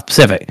from South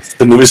Pacific,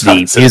 the movie,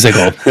 the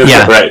musical.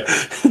 Yeah, right.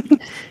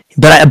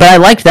 But I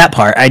liked that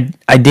part.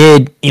 I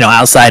did,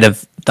 outside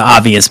of the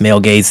obvious male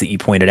gaze that you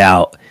pointed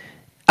out,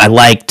 I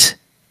liked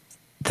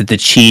that the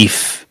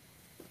chief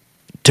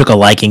took a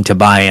liking to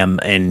Byam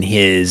and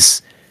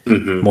his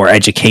more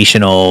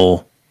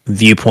educational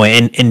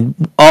viewpoint, and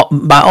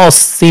by all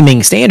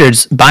seeming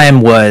standards, Byam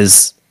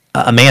was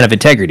a man of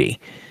integrity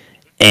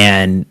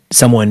and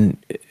someone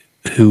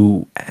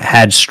who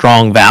had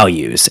strong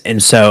values.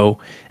 And so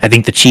I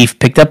think the chief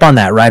picked up on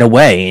that right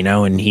away,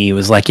 and he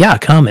was like, yeah,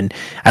 come. And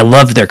I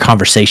loved their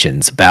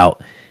conversations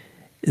about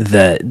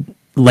the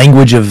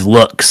language of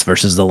looks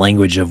versus the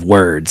language of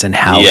words, and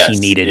how he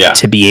needed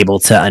to be able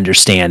to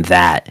understand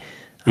that.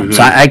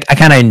 So I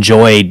kind of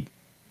enjoyed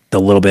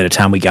the little bit of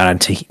time we got on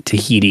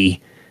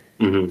Tahiti.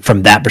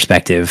 From that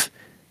perspective.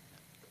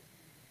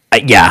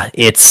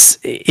 It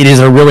is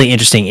a really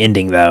interesting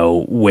ending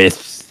though,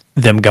 with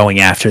them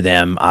going after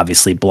them,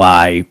 obviously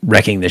Bly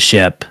wrecking the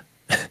ship,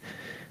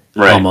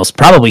 right. Almost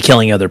probably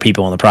killing other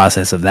people in the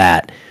process of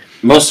that.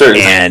 Most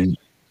certainly. And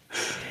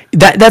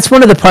that's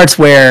one of the parts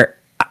where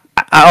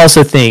I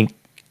also think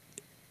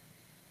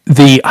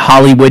the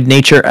Hollywood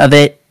nature of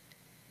it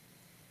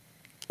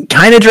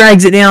kind of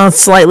drags it down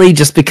slightly,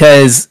 just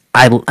because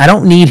I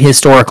don't need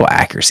historical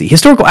accuracy.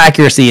 Historical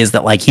accuracy is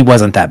that like he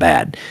wasn't that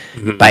bad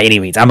by any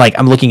means. I'm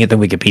looking at the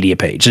Wikipedia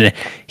page, and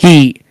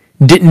he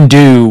didn't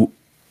do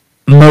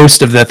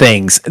most of the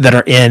things that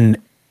are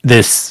in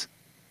this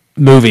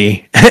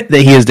movie that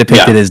he is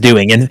depicted as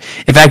doing. And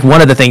in fact,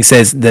 one of the things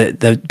says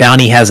that the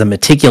bounty has a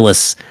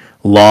meticulous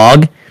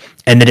log,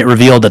 and then it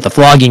revealed that the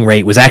flogging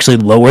rate was actually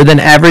lower than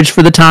average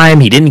for the time.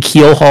 He didn't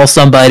keel haul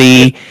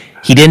somebody.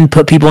 He didn't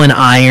put people in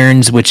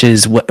irons, which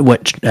is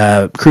what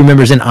crew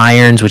members in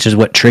irons, which is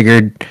what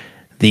triggered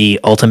the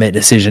ultimate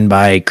decision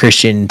by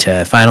Christian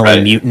to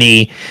finally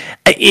mutiny.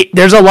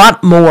 There's a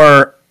lot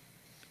more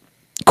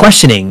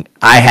questioning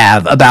I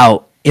have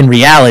about, in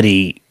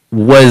reality,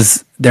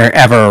 was there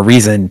ever a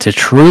reason to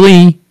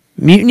truly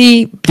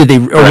mutiny?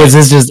 Or was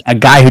this just a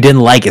guy who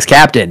didn't like his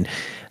captain?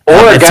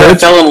 Or a guy who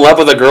fell in love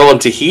with a girl in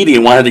Tahiti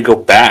and wanted to go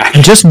back.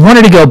 Just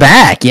wanted to go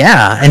back,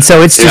 yeah. And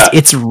so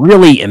it's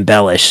really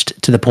embellished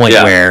to the point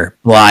where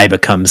Bly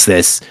becomes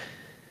this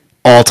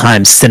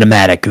all-time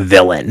cinematic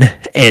villain.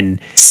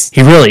 And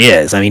he really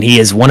is. I mean, he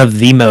is one of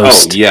the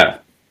most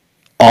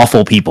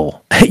awful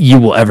people you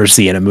will ever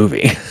see in a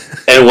movie.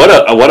 And what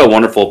a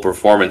wonderful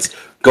performance.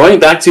 Going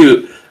back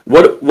to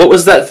what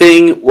was that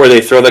thing where they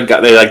throw the guy,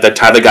 they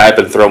tie the guy up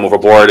and throw him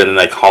overboard and then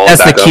like haul him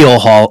That's the back up?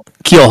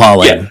 keel Yeah,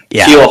 hauling.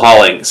 Yeah. keel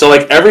hauling. So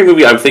like every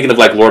movie, I'm thinking of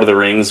like Lord of the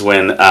Rings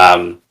when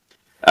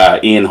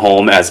Ian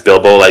Holm as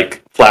Bilbo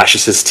like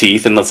flashes his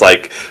teeth and it's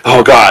like,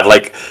 oh god,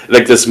 like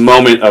this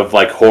moment of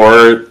like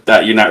horror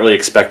that you're not really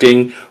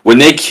expecting when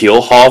they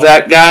keel haul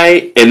that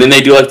guy and then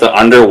they do like the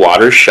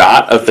underwater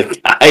shot of the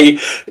guy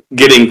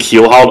getting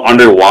keel hauled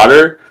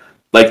underwater.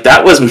 Like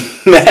that was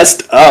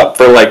messed up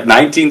for like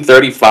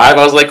 1935.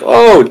 I was like,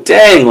 oh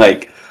dang,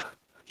 like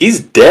he's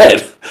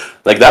dead.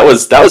 Like that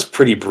was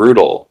pretty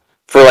brutal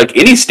for like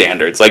any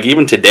standards. Like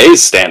even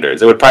today's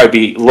standards, it would probably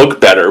be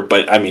look better.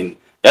 But I mean,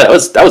 yeah, that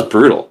was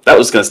brutal.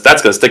 That's gonna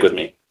stick with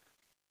me.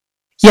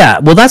 Yeah,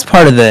 well, that's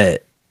part of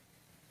the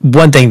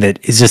one thing that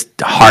is just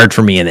hard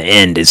for me in the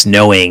end is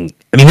knowing.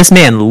 I mean, this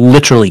man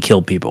literally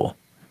killed people,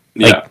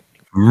 like Yeah,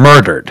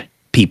 murdered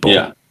people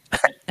yeah,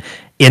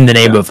 in the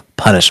name yeah. of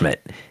punishment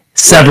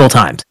several Right.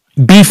 times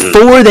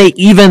before they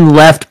even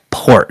left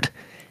port,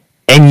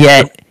 and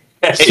yet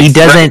he Right,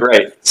 doesn't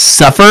right.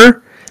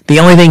 suffer. The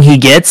only thing he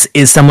gets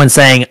is someone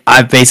saying,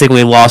 "I've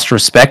basically lost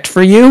respect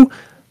for you."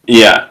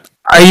 Yeah.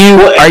 Are you?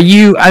 Well, Are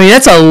you? I mean,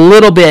 that's a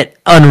little bit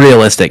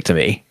unrealistic to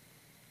me.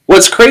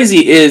 what's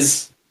crazy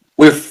is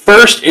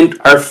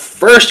our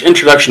first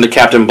introduction to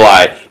Captain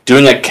Bligh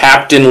doing a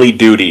captainly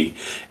duty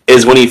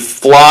is when he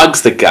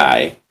flogs the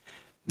guy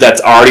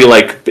that's already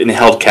like been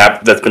held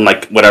that's been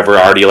like whatever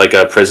already like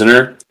a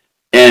prisoner,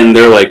 and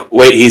they're like,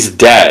 wait, he's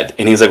dead,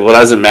 and he's like, well, it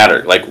doesn't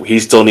matter, like he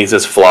still needs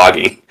his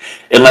flogging,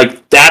 and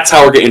like that's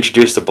how we're getting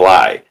introduced to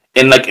Bligh,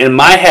 and like in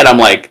my head I'm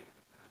like,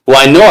 well,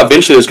 I know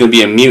eventually there's going to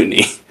be a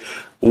mutiny.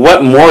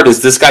 What more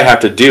does this guy have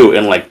to do?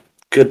 And like,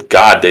 good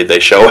God, did they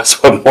show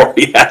us what more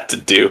he had to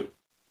do?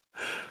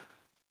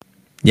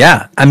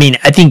 Yeah, I mean,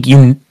 I think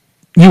you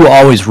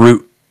always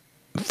root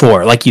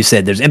for, like you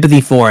said, there's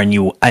empathy for, and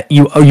you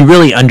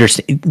really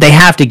understand. They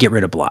have to get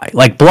rid of Bligh.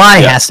 Like Bligh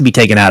Yeah. has to be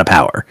taken out of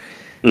power.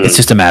 It's Mm,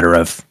 just a matter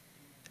of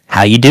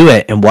how you do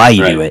it and why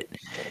you do right. it,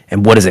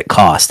 and what does it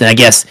cost. And I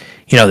guess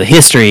the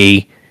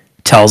history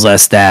tells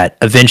us that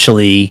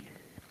eventually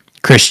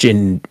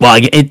Christian. Well,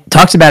 it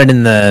talks about it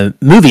in the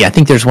movie. I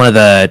think there's one of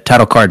the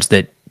title cards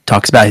that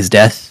talks about his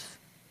death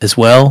as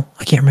well.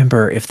 I can't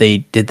remember if they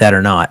did that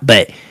or not,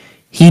 but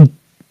he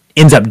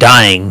ends up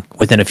dying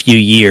within a few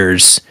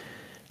years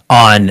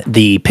on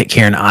the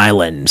Pitcairn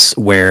Islands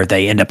where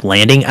they end up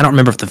landing. I don't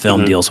remember if the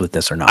film Hmm. deals with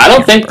this or not. I I don't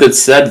can't think remember. that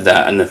said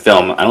that in the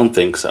film. I don't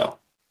think so.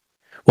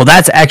 Well,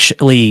 that's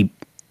actually,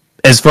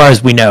 as far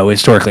as we know,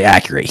 historically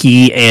accurate.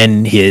 He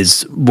and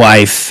his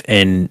wife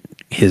and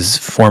his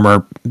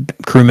former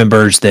crew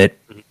members that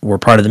were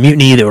part of the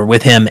mutiny that were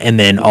with him, and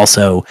then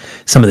also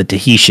some of the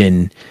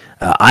Tahitian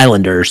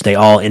islanders, they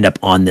all end up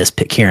on this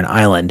Pitcairn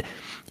Island.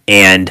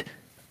 And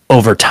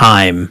over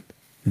time,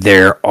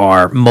 there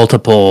are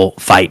multiple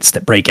fights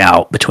that break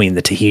out between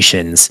the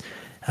Tahitians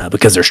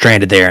because they're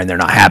stranded there and they're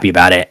not happy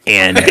about it.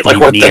 And the Like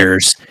what the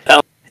mutineers,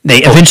 hell? they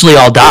eventually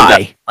all Is that?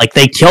 die. Like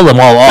they kill them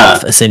all Uh,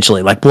 off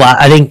essentially. Like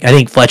I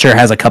think Fletcher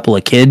has a couple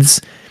of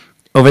kids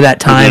over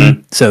that hmm.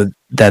 time, so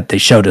that they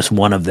showed us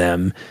one of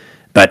them,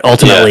 but Yeah.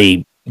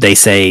 ultimately they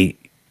say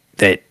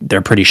that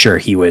they're pretty sure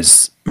he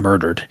was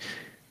murdered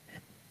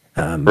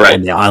on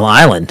Right. the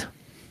island.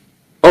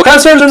 Well, kind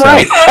of serves him So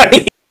right. I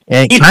mean,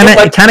 it he kind did of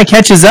like, it kind of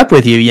catches up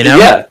with you, you know.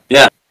 yeah,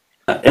 yeah,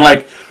 and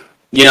like,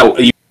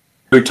 you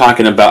were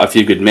talking about A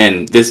Few Good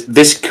Men.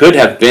 This could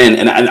have been,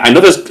 and I know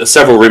there's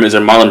several remakes.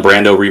 There's a Marlon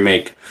Brando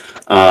remake.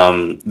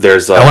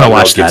 There's I want to a Mel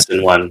watch that.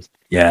 Gibson one.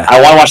 Yeah,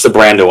 I want to watch the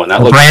Brando one. That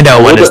the looks a Brando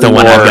one little is bit the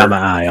one I've got more.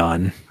 my eye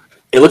on.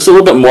 It looks a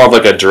little bit more of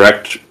like a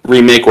direct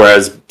remake,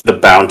 whereas The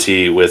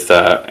Bounty with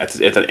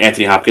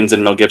Anthony Hopkins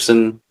and Mel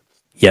Gibson.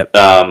 Yep.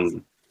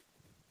 Um,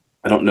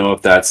 I don't know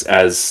if that's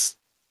as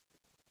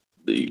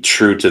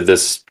true to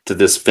this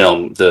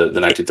film, the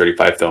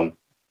 1935 film.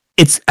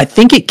 I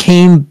think it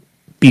came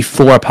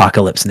before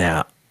Apocalypse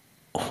Now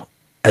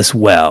as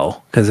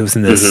well because it was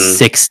in the Hmm.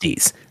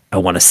 60s. I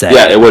want to say.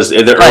 Yeah, it was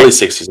in the But early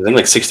 60s. I think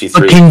like But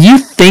 63. can you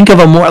think of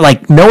a more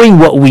like knowing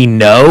what we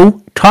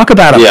know? Talk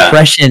about a Yeah.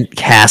 prescient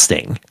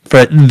casting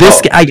for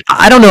this. Oh,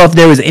 I don't know if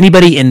there was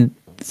anybody in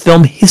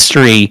film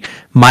history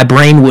my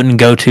brain wouldn't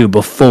go to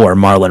before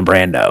Marlon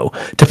Brando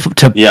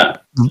to yeah.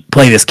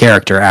 play this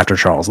character after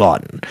Charles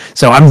Lawton.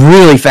 So I'm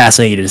really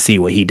fascinated to see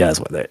what he does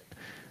with it.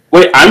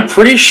 Wait, I'm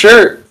pretty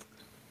sure.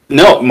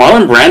 No,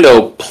 Marlon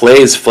Brando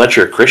plays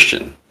Fletcher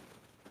Christian.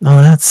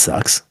 Oh, that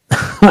sucks.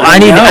 Well, I I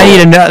need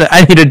know. another.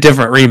 I need a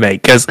different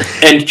remake because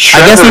And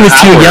I guess he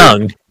was too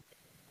young.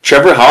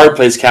 Trevor Howard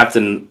plays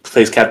Captain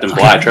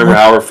Bligh. Trevor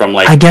Howard from I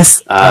like guess.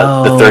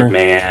 The Third Oh,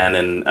 Man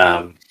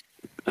and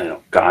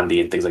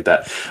Gandhi and things like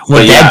that. well,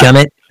 But yeah,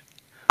 dadgummit.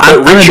 but I'm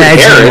Richard imagining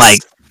Harris, like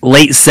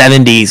late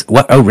 70s.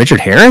 What? Oh, Richard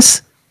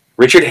Harris?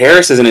 Richard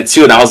Harris is in it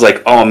too, and I was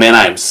like, oh man,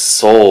 I'm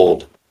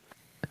sold.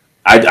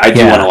 I do want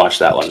Yeah. to watch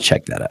that Have to one.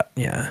 check that out.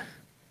 Yeah.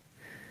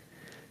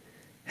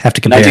 Have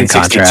to compare and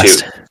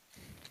 1962. contrast.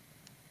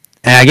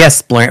 And I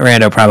guess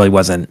Rando probably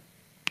wasn't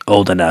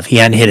old enough. He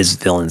hadn't hit his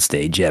villain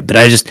stage yet. But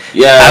I just,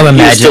 Yeah, I'm he was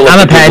imagining, still like I'm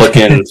a imagining,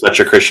 good-looking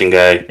Fletcher Christian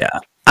guy. yeah,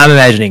 I'm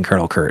imagining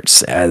Colonel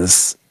Kurtz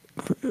as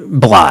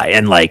Bly,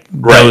 and like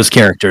Right. those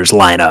characters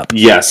line up.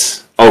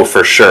 Yes. Oh,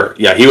 for sure.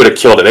 Yeah, he would have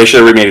killed it. They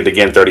should have remade it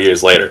again 30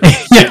 years later.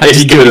 Yeah, He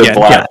just do it could have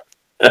again.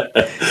 Yeah.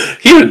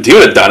 blocked. He would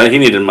have done it. He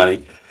needed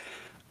money.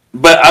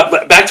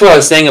 But back to what I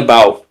was saying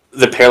about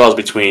the parallels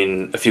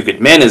between A Few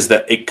Good Men is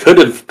that it could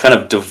have kind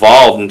of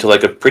devolved into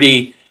like a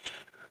pretty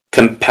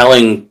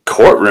compelling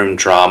courtroom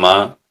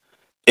drama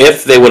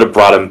if they would have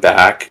brought him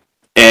back,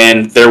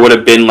 and there would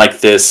have been like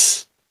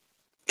this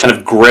kind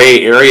of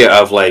gray area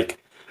of like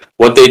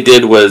what they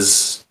did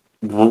was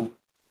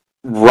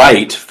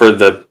right for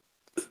the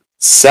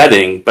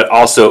setting, but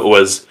also it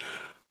was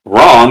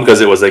wrong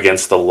because it was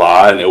against the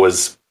law and it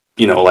was,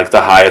 like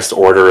the highest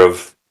order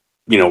of,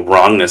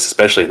 wrongness,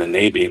 especially in the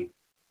Navy.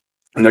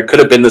 And there could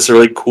have been this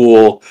really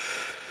cool,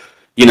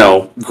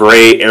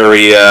 gray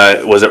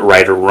area, was it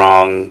right or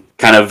wrong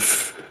kind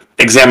of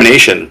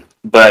examination.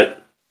 But,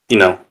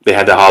 they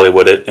had to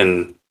Hollywood it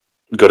and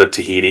go to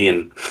Tahiti,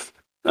 and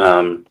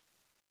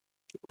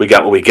we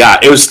got what we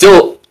got. It was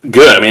still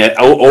good. I mean,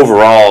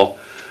 overall,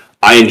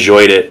 I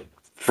enjoyed it.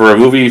 For a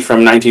movie from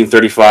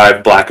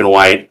 1935, black and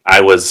white,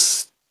 I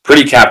was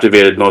pretty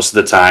captivated most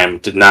of the time.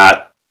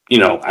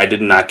 I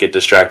did not get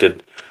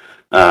distracted.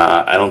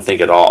 I don't think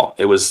at all.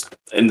 It was,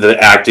 and the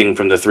acting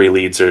from the three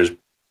leads are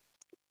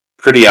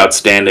pretty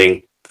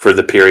outstanding for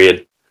the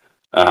period.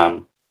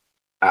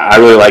 I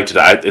really liked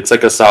it. It's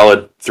like a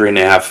solid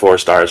 3.5, 4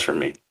 stars for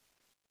me.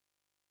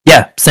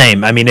 Yeah,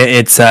 same. I mean,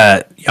 it's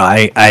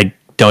I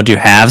don't do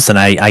halves, and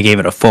I gave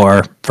it a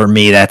 4. For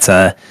me, that's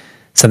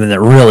something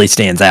that really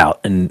stands out,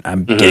 and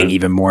I'm getting Mm-hmm.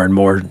 even more and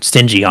more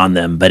stingy on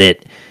them. But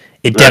it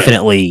Right.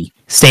 definitely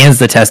stands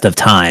the test of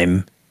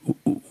time.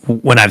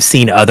 When I've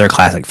seen other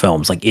classic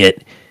films, like it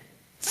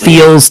Mm-hmm.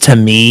 feels to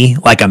me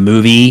like a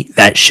movie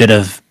that should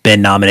have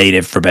been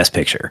nominated for Best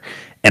Picture,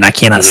 and I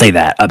cannot say Mm-hmm.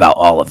 that about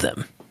all of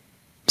them.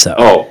 So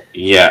Oh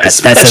yeah, that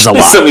says a especially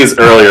lot. some of these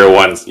earlier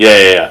ones. Yeah,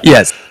 yeah, yeah,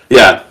 Yes.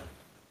 yeah.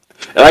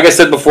 And like I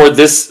said before,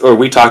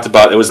 we talked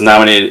about, it was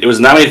nominated. It was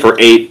nominated for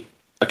 8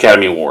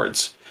 Academy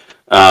Awards.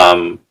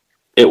 Um,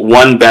 it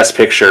won Best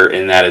Picture,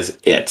 and that is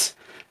it.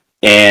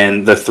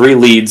 And the three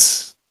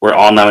leads were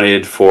all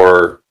nominated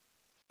for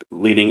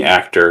leading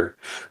actor.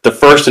 The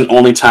first and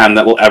only time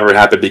that will ever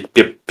happen,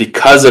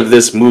 because of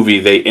this movie,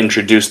 they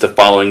introduced the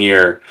following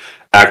year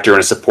actor in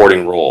a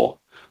supporting role,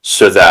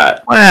 so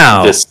that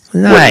Wow. this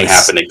wouldn't Nice.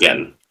 happen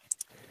again.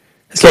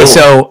 Okay, So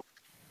so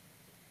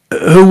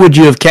who would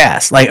you have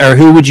cast? Like, or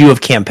who would you have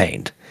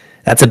campaigned?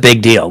 That's a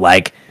big deal.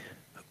 Like,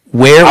 I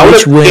would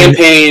which have win?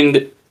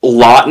 campaigned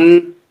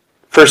Lawton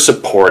for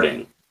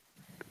supporting,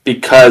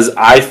 because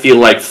I feel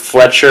like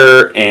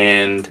Fletcher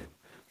and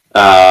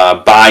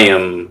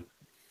Byam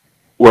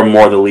were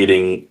more the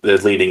leading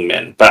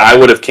men. But I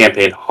would have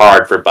campaigned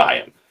hard for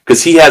Byam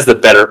because he has the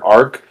better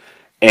arc,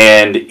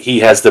 and he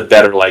has the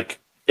better like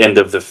end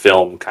of the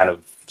film kind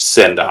of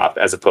send off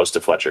as opposed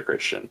to Fletcher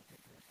Christian.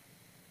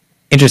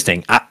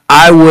 Interesting.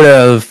 I would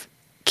have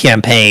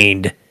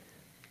campaigned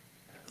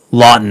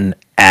Lawton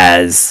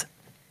as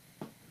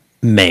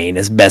main,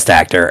 as best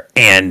actor,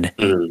 and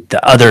Mm-hmm.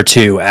 the other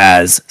two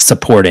as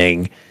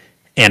supporting,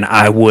 and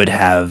I would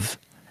have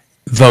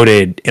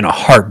voted in a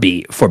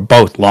heartbeat for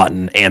both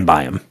Lawton and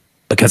Byam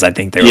because I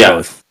think they were Yeah.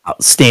 both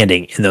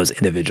outstanding in those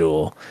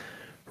individual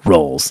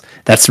roles.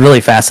 That's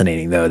really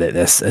fascinating, though, that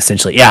this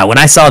essentially, yeah, when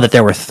I saw that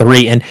there were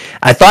 3, and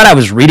I thought I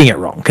was reading it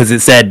wrong because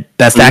it said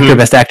best actor, Mm-hmm.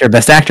 best actor,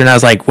 best actor, and I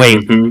was like, wait,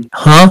 Mm-hmm.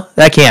 huh?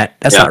 That's Yeah.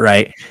 not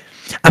right.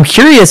 I'm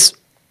curious,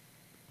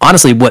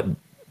 honestly, what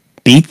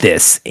beat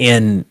this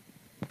in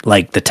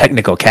like the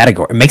technical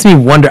category. It makes me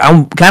wonder. I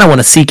kind of want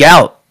to seek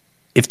out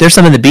if there's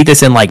something that beat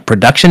this in like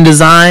production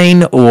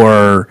design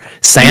or Yeah.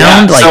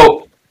 sound. Like,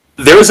 So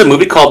there was a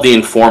movie called The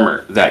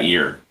Informer that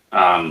year.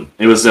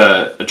 It was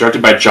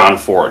directed by John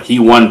Ford. He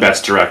won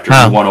Best Director. He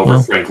oh, won over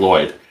well, Frank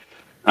Lloyd.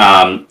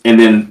 And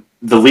then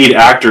the lead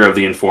actor of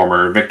The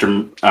Informer,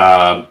 Victor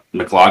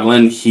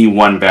McLaughlin, he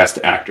won Best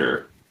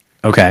Actor.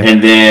 okay,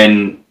 And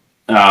then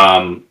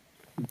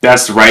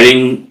Best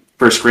Writing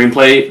for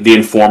Screenplay, The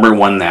Informer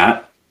won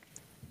that.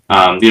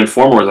 The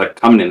Informer was like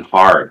coming in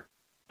hard.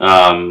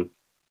 Um,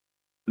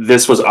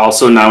 this was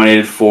also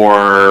nominated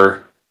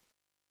for,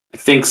 I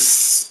think,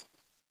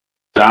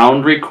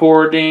 sound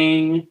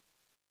recording.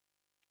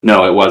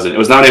 No, it wasn't. It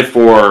was nominated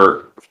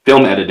for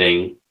film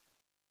editing,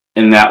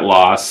 and that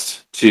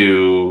lost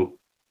to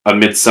A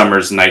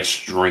Midsummer's Night's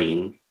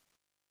Dream.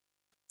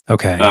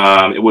 okay,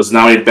 It was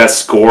nominated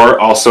Best Score,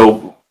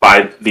 also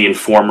by The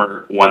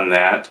Informer, won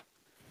that.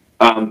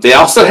 They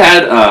also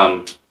had,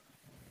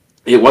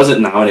 it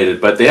wasn't nominated,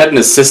 but they had an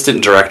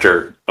Assistant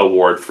Director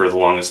Award for the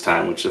longest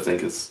time, which I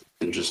think is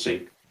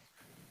interesting.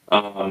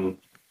 Um,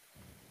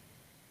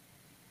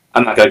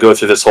 I'm not going to go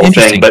through this whole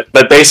thing, interesting.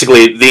 but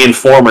basically, The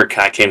Informer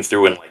kind of came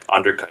through and like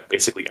undercut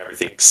basically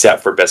everything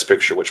except for Best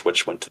Picture, which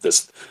went to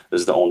this.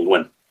 This is the only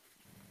win.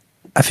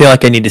 I feel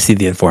like I need to see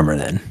The Informer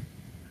then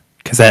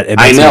because that it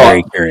I makes me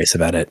very know. curious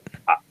about it.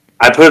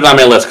 I put it on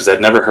my list because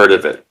I'd never heard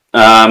of it.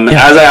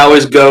 As I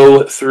always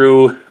go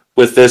through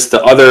with this,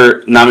 the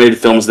other nominated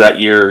films that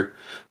year,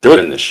 there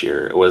were this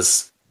year, it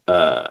was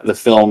the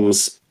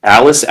films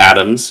Alice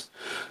Adams,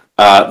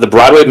 The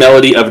Broadway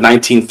Melody of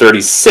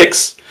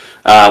 1936,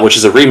 which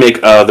is a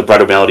remake of The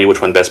Broadway Melody,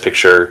 which won Best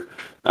Picture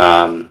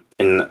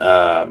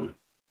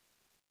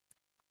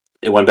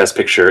it won Best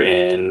Picture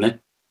in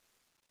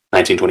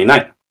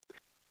 1929.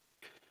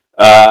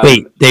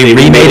 Wait, they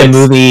remade a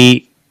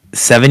movie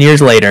 7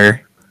 years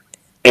later,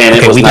 and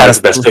it was not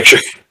the Best Picture.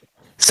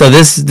 So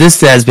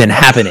this has been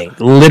happening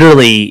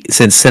literally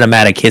since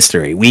cinematic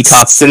history. We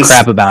talk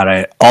crap about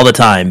it all the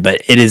time,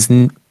 but it is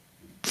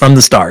from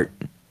the start.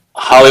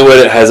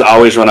 Hollywood has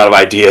always run out of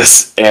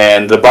ideas,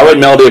 and the Broadway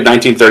Melody of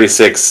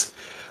 1936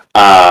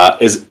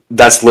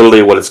 that's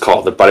literally what it's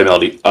called, the Broadway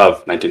Melody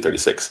of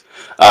 1936.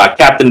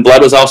 Captain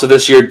Blood was also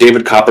this year.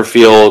 David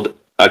Copperfield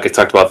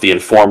talked about The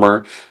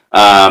Informer.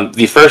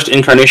 The first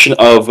incarnation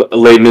of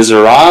Les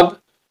Miserables,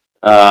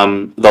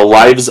 The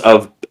Lives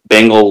of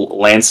Bengal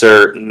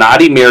Lancer,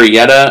 Naughty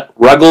Marietta,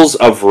 Ruggles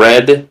of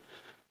Red,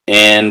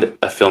 and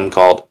a film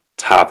called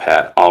Top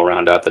Hat all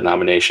round out the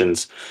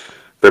nominations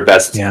for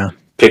Best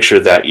Picture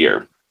that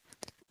year.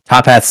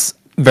 Top Hat's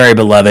very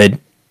beloved.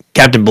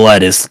 Captain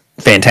Blood is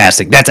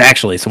fantastic. That's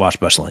actually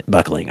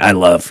swashbuckling. I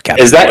love Captain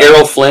Blood. Is that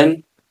Errol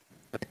Flynn?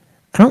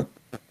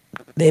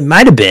 It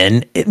might have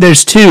been.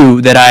 There's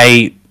two that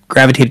I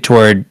gravitated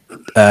toward.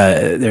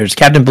 There's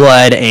Captain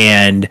Blood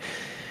and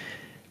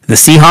The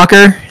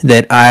Seahawker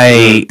that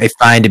I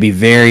find to be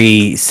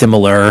very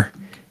similar.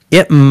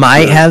 It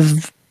might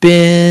have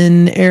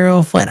been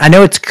Errol Flynn. I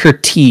know it's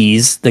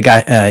Curtiz, the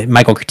guy,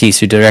 Michael Curtiz,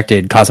 who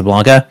directed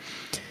Casablanca.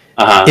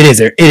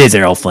 It is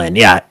Errol Flynn.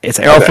 Yeah, it's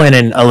Errol Flynn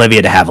and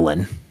Olivia de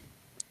Havilland.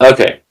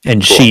 Okay,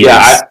 and cool. She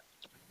is.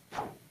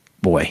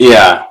 Boy.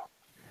 Yeah.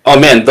 Oh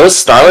man, those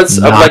starlets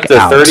of like the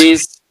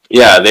 30s.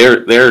 Yeah,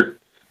 they're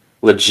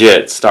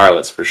legit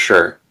starlets for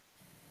sure.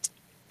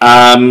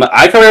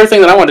 I covered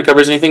everything that I wanted to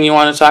cover. Is there anything you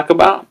want to talk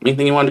about?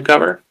 Anything you wanted to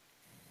cover?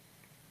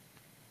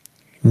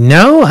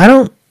 No, I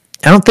don't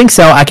think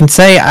so. I can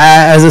say,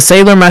 as a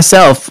sailor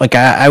myself, like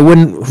I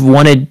wouldn't have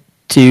wanted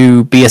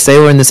to be a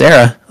sailor in this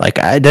era. Like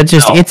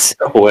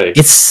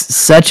it's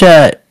such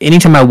a.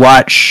 Anytime I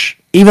watch,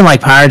 even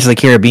like Pirates of the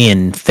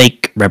Caribbean,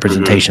 fake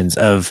representations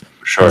of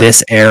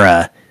this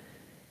era,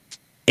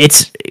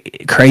 it's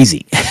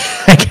crazy.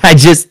 Like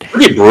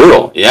pretty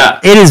brutal. Yeah,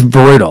 it is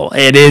brutal.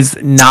 It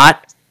is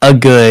not a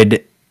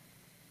good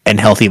and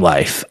healthy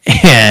life.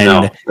 And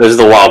no, this is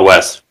the Wild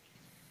West.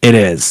 It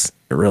is.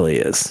 It really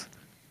is.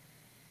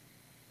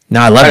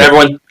 No, I love it.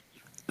 Everyone,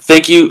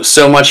 thank you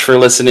so much for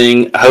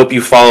listening. I hope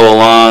you follow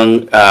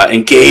along,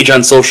 engage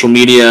on social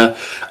media.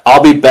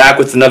 I'll be back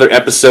with another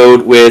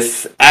episode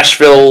with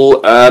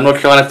Asheville,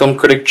 North Carolina film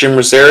critic Jim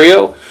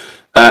Rosario,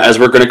 as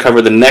we're going to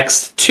cover the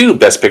next two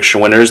Best Picture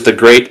winners, The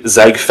Great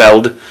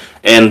Ziegfeld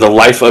and The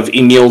Life of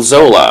Emile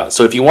Zola.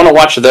 So if you want to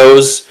watch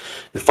those,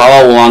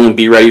 follow along and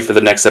be ready for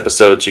the next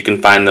episodes. You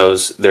can find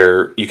those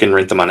there. You can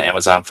rent them on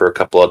Amazon for a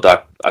couple of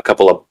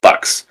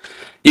bucks.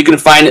 You can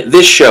find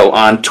this show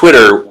on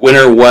Twitter,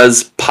 Winner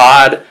Was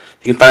Pod.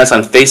 You can find us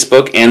on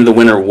Facebook and the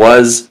Winner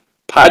Was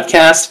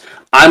Podcast.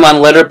 I'm on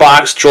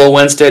Letterboxd, Joel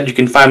Winstead. You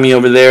can find me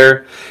over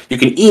there. You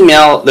can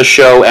email the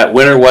show at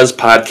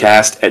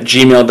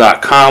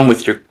winnerwaspodcast@gmail.com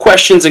with your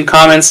questions and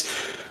comments.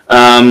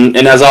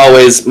 And as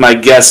always, my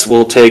guests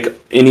will take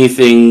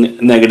anything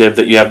negative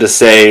that you have to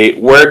say.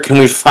 Where can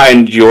we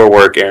find your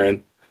work,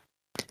 Aaron?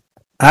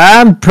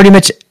 I'm pretty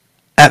much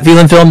at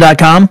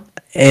feelingfilm.com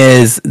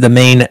is the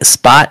main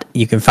spot.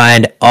 You can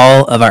find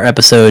all of our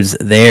episodes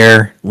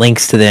there,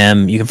 links to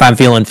them. You can find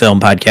Feelin' Film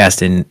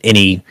Podcast in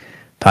any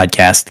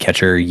podcast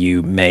catcher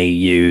you may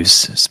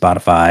use,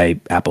 Spotify,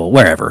 Apple,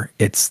 wherever.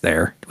 It's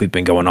there. We've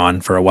been going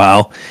on for a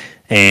while.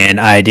 And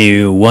I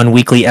do one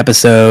weekly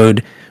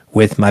episode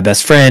with my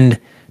best friend,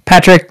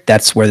 Patrick.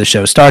 That's where the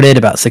show started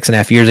about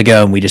 6.5 years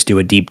ago. And we just do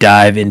a deep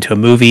dive into a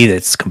movie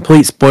that's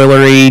complete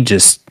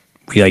spoilery.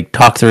 We like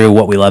talk through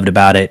what we loved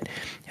about it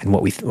and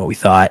what we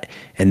thought.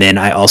 And then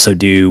I also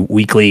do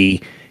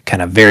weekly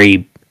kind of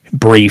very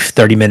brief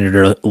 30-minute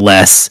or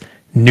less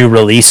new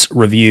release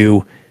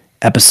review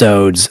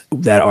episodes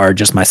that are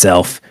just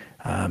myself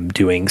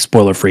doing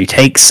spoiler-free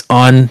takes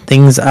on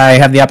things I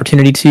have the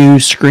opportunity to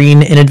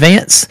screen in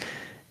advance.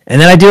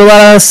 And then I do a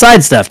lot of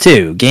side stuff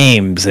too,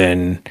 games,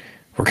 and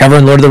we're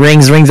covering Lord of the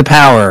Rings, Rings of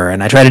Power,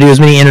 and I try to do as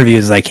many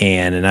interviews as I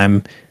can, and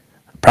I'm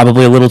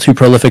probably a little too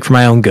prolific for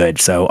my own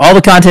good. So all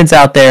the content's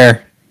out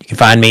there. You can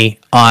find me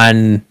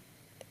on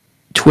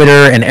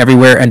Twitter and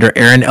everywhere under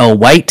Aaron L.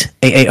 White,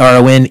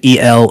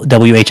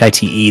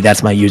 AARONELWHITE.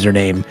 That's my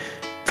username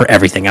for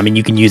everything. I mean,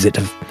 you can use it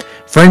to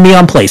friend me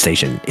on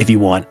PlayStation if you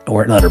want,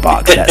 or at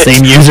Letterboxd, that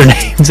same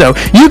username. So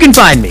you can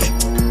find me.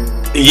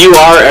 You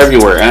are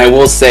everywhere, and I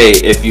will say,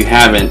 if you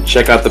haven't,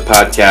 check out the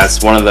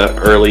podcast. One of the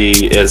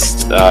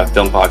earliest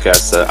film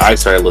podcasts that I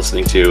started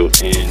listening to,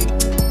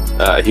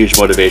 and a huge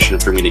motivation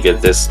for me to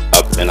get this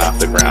up and off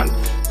the ground.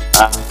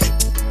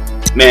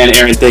 Man,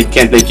 Aaron,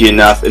 can't thank you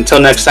enough. Until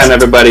next time,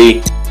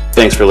 everybody,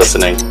 thanks for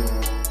listening.